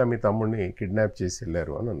చూస్తే ఇలా మీ తమ్ముడిని కిడ్నాప్ చేసి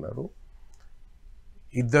వెళ్ళారు అని అన్నారు.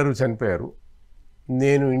 ఇద్దరు చనిపోయారు.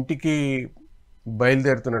 నేను ఇంటికి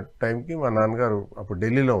బయలుదేరుతున్న టైంకి మా నాన్నగారు అప్పుడు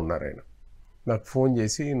ఢిల్లీలో ఉన్నారు. ఆయన నాకు ఫోన్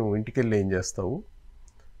చేసి, నువ్వు ఇంటికి వెళ్ళి ఏం చేస్తావు,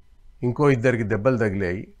 ఇంకో ఇద్దరికి దెబ్బలు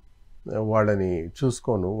తగిలాయి, వాళ్ళని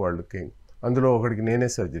చూసుకోను, వాళ్ళకి అందులో ఒకడికి నేనే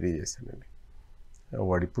సర్జరీ చేశానండి.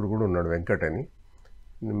 వాడు ఇప్పుడు కూడా ఉన్నాడు, వెంకట్ అని.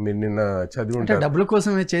 మీరు నిన్న చదివి ఉంటారు. డబ్బుల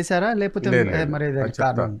కోసమే చేశారా లేకపోతే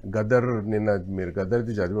గద్దర్, నిన్న మీరు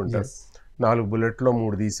గద్దర్ది చదివి ఉంటారు. 4 బుల్లెట్లో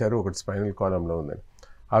 3 తీశారు, ఒకటి స్పైనల్ కాలంలో ఉందని.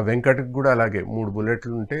 ఆ వెంకట్కి కూడా అలాగే 3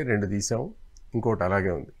 బుల్లెట్లు ఉంటే 2 తీసాం, ఇంకోటి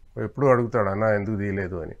అలాగే ఉంది. ఎప్పుడు అడుగుతాడు, అన్న ఎందుకు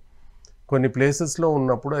తీయలేదు అని. కొన్ని ప్లేసెస్లో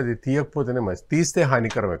ఉన్నప్పుడు అది తీయకపోతేనే మంచి, తీస్తే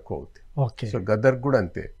హానికరం ఎక్కువ అవుతుంది. సో గద్దర్కి కూడా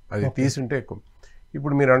అంతే, అది తీసుంటే ఎక్కువ.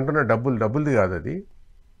 ఇప్పుడు మీరు అంటున్న డబ్బులది కాదు, అది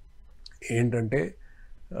ఏంటంటే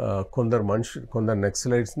కొందరు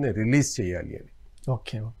నక్సలైట్స్ని రిలీజ్ చేయాలి అని.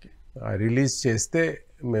 రిలీజ్ చేస్తే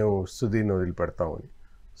మేము సుధీర్ని వదిలిపెడతామని.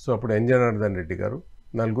 సో అప్పుడు ఎన్ జనార్దన్ రెడ్డి గారు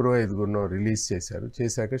 4-5 రిలీజ్ చేశారు.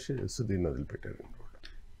 చేశాక సుధీర్ని వదిలిపెట్టారు.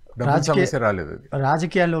 డబ్బుల సమస్య రాలేదు. అది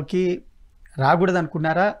రాజకీయాల్లోకి రాకూడదు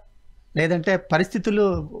అనుకున్నారా, లేదంటే పరిస్థితులు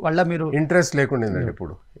వల్ల మీరు ఇంట్రెస్ట్ లేకుండిందండి?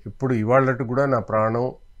 ఇప్పుడు ఇవాళట్టు కూడా నా ప్రాణం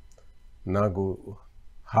నాకు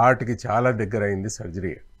హార్ట్కి చాలా దగ్గర అయింది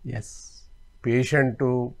సర్జరీ. పేషెంటు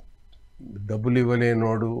డబ్బులు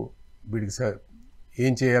ఇవ్వలేనోడు వీడికి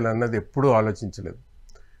ఏం చేయాలన్నది ఎప్పుడూ ఆలోచించలేదు.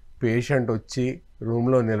 పేషెంట్ వచ్చి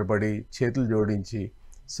రూమ్లో నిలబడి చేతులు జోడించి,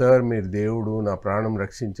 సార్ మీరు దేవుడు, నా ప్రాణం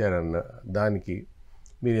రక్షించారన్న దానికి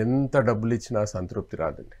మీరు ఎంత డబ్బులు ఇచ్చినా సంతృప్తి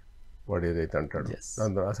రాదండి. వాడు ఏదైతే అంటాడు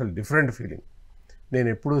దాంతో అసలు డిఫరెంట్ ఫీలింగ్. నేను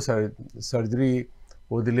ఎప్పుడూ సర్జరీ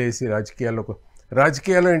వదిలేసి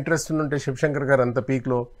రాజకీయాల్లో ఇంట్రెస్ట్ ఉంటే, శివశంకర్ గారు అంత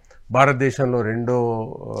పీక్లో భారతదేశంలో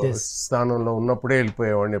 2వ స్థానంలో ఉన్నప్పుడే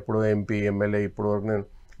వెళ్ళిపోయేవాడిని. ఎప్పుడో ఎంపీ, ఎమ్మెల్యే, ఇప్పుడు వరకు నేను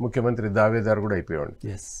ముఖ్యమంత్రి దావేదారు కూడా అయిపోయేవాడిని.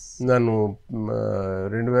 నన్ను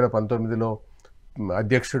 2019లో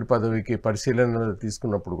అధ్యక్షుడి పదవికి పరిశీలన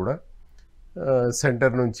తీసుకున్నప్పుడు కూడా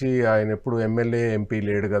సెంటర్ నుంచి ఆయన ఎప్పుడు ఎమ్మెల్యే ఎంపీ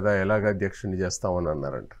లేడు కదా, ఎలాగ అధ్యక్షుడిని చేస్తామని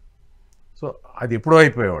అన్నారంట. సో అది ఎప్పుడో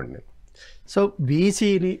అయిపోయేవాడిని నేను. సో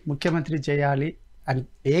బీసీని ముఖ్యమంత్రి చేయాలి అని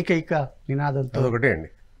ఏకైక నినాదంతో అదొకటే అండి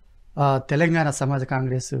తెలంగాణ సమాజ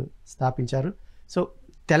కాంగ్రెస్ స్థాపించారు. సో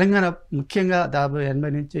తెలంగాణ ముఖ్యంగా దాదాపు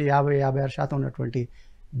 80 నుంచి 56% ఉన్నటువంటి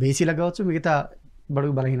బీసీలకు కావచ్చు, మిగతా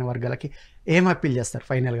బడుగు బలహీన వర్గాలకి ఏం అప్పీల్ చేస్తారు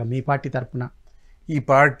ఫైనల్గా మీ పార్టీ తరఫున? ఈ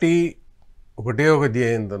పార్టీ ఒకటే ఒక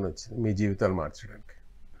ధ్యేయంతో వచ్చింది, మీ జీవితాలు మార్చడానికి.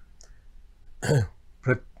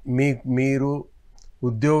 మీరు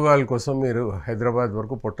ఉద్యోగాల కోసం మీరు హైదరాబాద్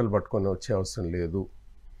వరకు పొట్టలు పట్టుకొని వచ్చే అవసరం లేదు.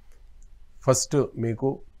 ఫస్ట్ మీకు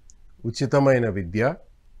ఉచితమైన విద్య,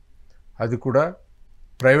 అది కూడా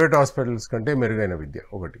ప్రైవేట్ హాస్పిటల్స్ కంటే మెరుగైన విద్య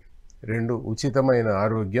ఒకటి. 2 ఉచితమైన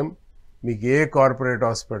ఆరోగ్యం, మీకు ఏ కార్పొరేట్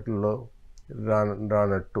హాస్పిటల్లో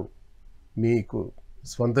రానట్టు మీకు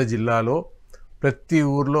స్వంత జిల్లాలో ప్రతి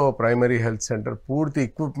ఊర్లో ప్రైమరీ హెల్త్ సెంటర్, పూర్తి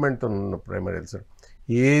ఎక్విప్మెంట్తో ఉన్న ప్రైమరీ హెల్త్ సెంటర్.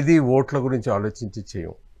 ఏది ఓట్ల గురించి ఆలోచించి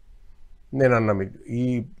చేయం. నేను అన్నా మీకు, ఈ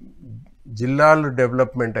జిల్లాలు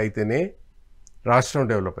డెవలప్మెంట్ అయితేనే రాష్ట్రం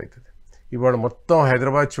డెవలప్ అవుతుంది. ఇవాళ మొత్తం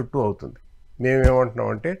హైదరాబాద్ చుట్టూ అవుతుంది.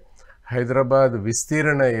 మేమేమంటున్నామంటే హైదరాబాద్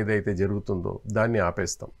విస్తీరణ ఏదైతే జరుగుతుందో దాన్ని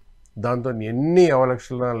ఆపేస్తాం. దాంతో ఎన్ని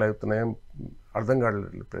అవలక్షణాలు అవుతున్నాయో అర్థం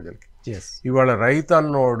కాలేదు ప్రజలకి. ఇవాళ రైతు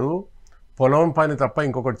అన్నోడు పొలం పని తప్ప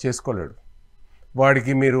ఇంకొకటి చేసుకోలేడు.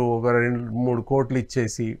 వాడికి మీరు ఒక 2-3 కోట్లు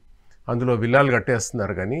ఇచ్చేసి అందులో విల్లాలు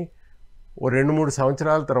కట్టేస్తున్నారు, కానీ ఓ 2-3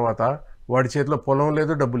 సంవత్సరాల తర్వాత వాడి చేతిలో పొలం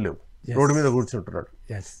లేదు, డబ్బులు లేవు, రోడ్డు మీద కూర్చుంటున్నాడు.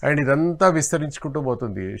 అండ్ ఇదంతా విస్తరించుకుంటూ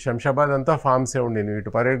పోతుంది. శంషాబాద్ అంతా ఫార్మ్సే ఉండింది,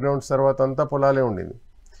 ఇటు పరేడ్ గ్రౌండ్స్ తర్వాత అంతా పొలాలే ఉండింది.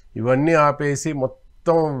 ఇవన్నీ ఆపేసి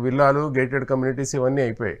మొత్తం విల్లాలు, గేటెడ్ కమ్యూనిటీస్ ఇవన్నీ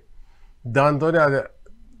అయిపోయాయి. దాంతో అది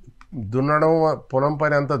దున్నడం, పొలం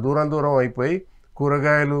పని అంతా దూరం అయిపోయి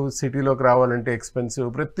కూరగాయలు సిటీలోకి రావాలంటే ఎక్స్పెన్సివ్,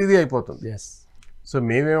 ప్రతిదీ అయిపోతుంది. సో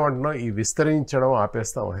మేమేమంటున్నాం, ఈ విస్తరించడం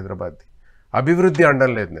ఆపేస్తాం హైదరాబాద్ది. అభివృద్ధి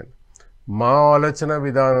అనడం లేదు నేను. మా ఆలోచన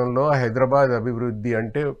విధానంలో హైదరాబాద్ అభివృద్ధి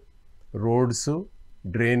అంటే roads,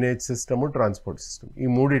 drainage system, transport system, ఈ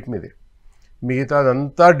మూడింటి మీదే.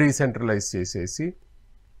 మిగతాదంతా డీసెంట్రలైజ్ చేసేసి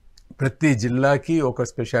ప్రతి జిల్లాకి ఒక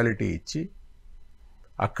స్పెషాలిటీ ఇచ్చి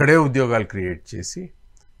అక్కడే ఉద్యోగాలు క్రియేట్ చేసి,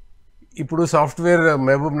 ఇప్పుడు సాఫ్ట్వేర్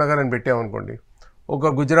మహబూబ్ నగర్ అని పెట్టామనుకోండి, ఒక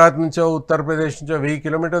గుజరాత్ నుంచో ఉత్తరప్రదేశ్ నుంచో 1000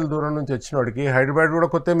 కిలోమీటర్ల దూరం నుంచి వచ్చిన వాడికి హైదరాబాద్ కూడా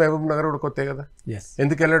కొత్త, మహబూబ్ నగర్ కూడా కొత్తే కదా.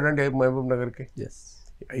 ఎందుకు వెళ్ళాడంటే మహబూబ్ నగర్కి?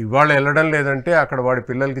 ఇవాళ వెళ్ళడం లేదంటే అక్కడ వాడి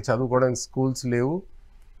పిల్లలకి చదువుకోవడానికి స్కూల్స్ లేవు,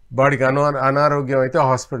 వాడికి అనారోగ్యం అయితే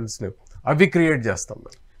హాస్పిటల్స్ లేవు. అవి క్రియేట్ చేస్తాం.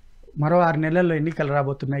 మరో 6 నెలల్లో ఎన్నికలు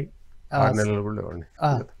రాబోతున్నాయి. 6 నెలలు కూడా లేవండి.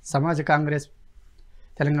 సమాజ కాంగ్రెస్,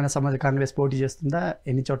 తెలంగాణ సమాజ కాంగ్రెస్ పోటీ చేస్తుందా?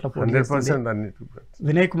 ఎన్ని చోట్ల? 100% అన్నిటి.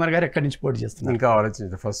 వినయ్ కుమార్ గారు ఎక్కడి నుంచి పోటీ చేస్తున్నారు? ఇంకా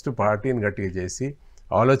ఆలోచించారు. ఫస్ట్ పార్టీని గట్టిగా చేసి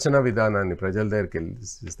ఆలోచన విధానాన్ని ప్రజల దగ్గరికి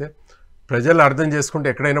వెళ్ళిస్తే ప్రజలు అర్థం చేసుకుంటే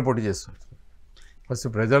ఎక్కడైనా పోటీ చేస్తారు. ఫస్ట్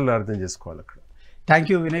ప్రజలు అర్థం చేసుకోవాలి అక్కడ. థ్యాంక్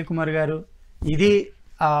యూ వినయ్ కుమార్ గారు. ఇది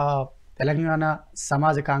తెలంగాణ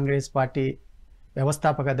సమాజ కాంగ్రెస్ పార్టీ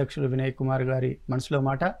వ్యవస్థాపక అధ్యక్షుడు వినయ్ కుమార్ గారి మనసులో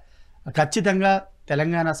మాట. ఖచ్చితంగా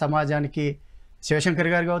తెలంగాణ సమాజానికి శివశంకర్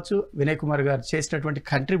గారు కావచ్చు, వినయ్ కుమార్ గారు చేసినటువంటి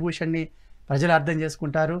కంట్రిబ్యూషన్ని ప్రజలు అర్థం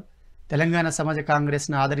చేసుకుంటారు, తెలంగాణ సమాజ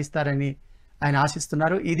కాంగ్రెస్ను ఆదరిస్తారని ఆయన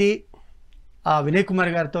ఆశిస్తున్నారు. ఇది వినయ్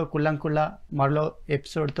కుమార్ గారితో కుల్లం కుల్లా మరో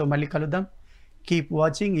ఎపిసోడ్తో మళ్ళీ కలుద్దాం. Keep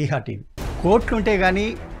watching ఈహా TV. కోట్లుంటే కానీ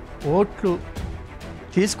ఓట్లు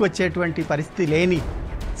తీసుకొచ్చేటువంటి పరిస్థితి లేని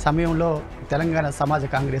సమయంలో తెలంగాణ సమాజ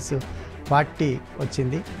కాంగ్రెస్ పార్టీ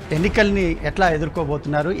వచ్చింది. ఎన్నికల్ని ఎట్లా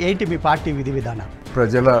ఎదుర్కోబోతున్నారు, ఏంటి మీ పార్టీ విధి విధానం?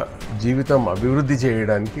 ప్రజల జీవితం అభివృద్ధి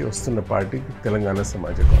చేయడానికి వస్తున్న పార్టీ తెలంగాణ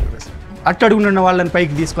సమాజ కాంగ్రెస్. అట్టడుగునున్న వాళ్ళని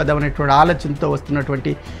పైకి తీసుకొద్దామనేటువంటి ఆలోచనతో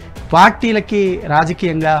వస్తున్నటువంటి పార్టీలకి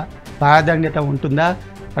రాజకీయంగా ప్రాధాన్యత ఉంటుందా?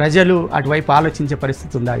 ప్రజలు అటువైపు ఆలోచించే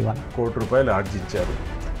పరిస్థితి ఉందా? ఇవాళ ₹1 కోటి ఆర్జించారు,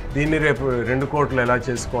 దీన్ని రేపు 2 కోట్లు ఎలా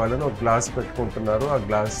చేసుకోవాలని ఒక గ్లాస్ పెట్టుకుంటున్నారు. ఆ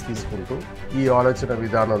గ్లాస్ తీసుకుంటూ ఈ ఆలోచన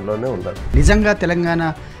విధానంలోనే ఉన్నారు. నిజంగా తెలంగాణ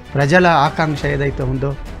ప్రజల ఆకాంక్ష ఏదైతే ఉందో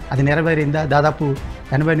అది నెరవేరిందా? దాదాపు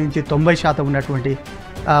 80 నుంచి 90% ఉన్నటువంటి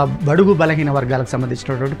బడుగు బలహీన వర్గాలకు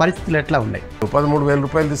సంబంధించినటువంటి పరిస్థితులు ఎట్లా ఉన్నాయి?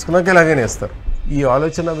 ₹13,000 తీసుకున్నాక ఇలాగనే ఇస్తారు. ఈ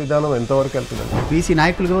ఆలోచన విధానం ఎంతవరకు వెళ్తుందండి? బీసీ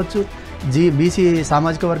నాయకులు కావచ్చు, బీసీ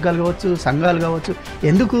సామాజిక వర్గాలు కావచ్చు, సంఘాలు కావచ్చు,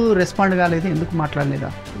 ఎందుకు రెస్పాండ్ కాలేదు, ఎందుకు మాట్లాడలేదా?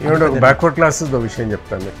 ఏమంటే ఒక బ్యాక్వర్డ్ క్లాసెస్ విషయం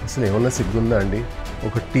చెప్తాను. అసలు ఏమన్నా సిగ్గుందా అండి?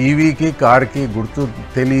 ఒక టీవీకి, కార్కి గుర్తు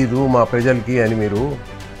తెలియదు మా ప్రజలకి అని మీరు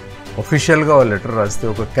ఒఫిషియల్గా లెటర్ రాస్తే,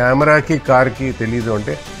 ఒక కెమెరాకి, కార్కి తెలియదు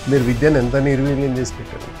అంటే మీరు విద్యను ఎంత నిర్వీర్యం చేసి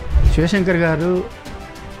పెట్టారు? శివశంకర్ గారు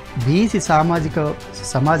బీసీ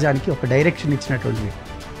సమాజానికి ఒక డైరెక్షన్ ఇచ్చినటువంటి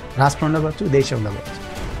రాష్ట్రంలో కావచ్చు, దేశంలో కావచ్చు.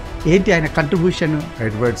 ఏంటి ఆయన కంట్రిబ్యూషన్?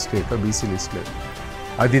 హైదరాబాద్ స్టేట్లో బీసీ లిస్ట్ లేదు.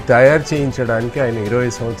 అది తయారు చేయించడానికి ఆయన 20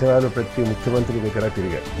 సంవత్సరాలు ప్రతి ముఖ్యమంత్రి దగ్గర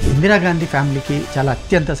తిరిగారు. ఇందిరాగాంధీ ఫ్యామిలీకి చాలా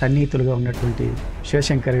అత్యంత సన్నిహితులుగా ఉన్నటువంటి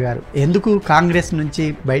శివశంకర్ గారు ఎందుకు కాంగ్రెస్ నుంచి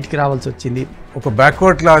బయటికి రావాల్సి వచ్చింది? ఒక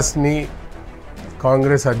బ్యాక్వర్డ్ క్లాస్ని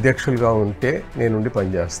కాంగ్రెస్ అధ్యక్షులుగా ఉంటే నేనుండి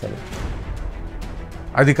పనిచేస్తాను.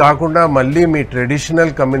 అది కాకుండా మళ్ళీ మీ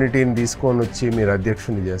ట్రెడిషనల్ కమ్యూనిటీని తీసుకొని వచ్చి మీరు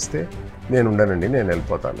అధ్యక్షుని చేస్తే నేను ఉండనండి, నేను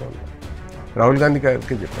వెళ్ళిపోతాను అన్న. రాహుల్ గాంధీ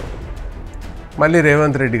గారికి చెప్పాను. మళ్ళీ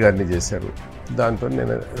రేవంత్ రెడ్డి గారిని చేశారు. దాంతో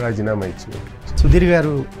నేను రాజీనామా ఇచ్చాను. సుధీర్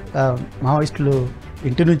గారు మావోయిస్టులు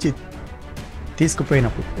ఇంటి నుంచి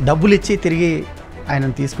తీసుకుపోయినప్పుడు డబ్బులు ఇచ్చి తిరిగి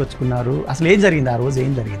ఆయనను తీసుకొచ్చుకున్నారు. అసలు ఏం జరిగింది ఆ రోజు?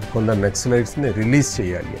 ఏం జరిగింది? కొందరు నక్సలైట్స్ని రిలీజ్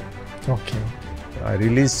చేయాలి. ఓకే,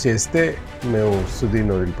 రిలీజ్ చేస్తే మేము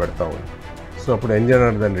సుధీర్ని వదిలిపెడతాము. సో అప్పుడు ఎన్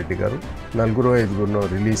జనార్దన్ రెడ్డి గారు 4-5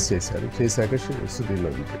 రిలీజ్ చేశారు. చేశాక సుధీర్ని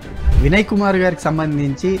వదిలిపెట్టారు. వినయ్ కుమార్ గారికి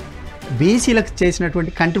సంబంధించి బీసీలకు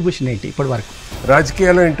చేసినటువంటి కంట్రిబ్యూషన్ ఏంటి ఇప్పటి వరకు?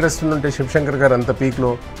 రాజకీయాల్లో ఇంట్రెస్ట్ ఉంటే శివశంకర్ గారు అంత పీక్లో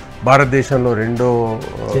భారతదేశంలో 2వ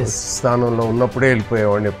స్థానంలో ఉన్నప్పుడే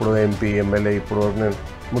వెళ్ళిపోయేవాడిని. ఎప్పుడో ఎంపీ, ఎమ్మెల్యే, ఇప్పుడు నేను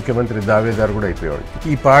ముఖ్యమంత్రి దావేదారు కూడా అయిపోయేవాడిని.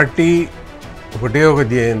 ఈ పార్టీ ఒకటే ఒక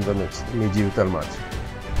ధ్యేయంతో వచ్చింది, మీ జీవితాలు మార్చి.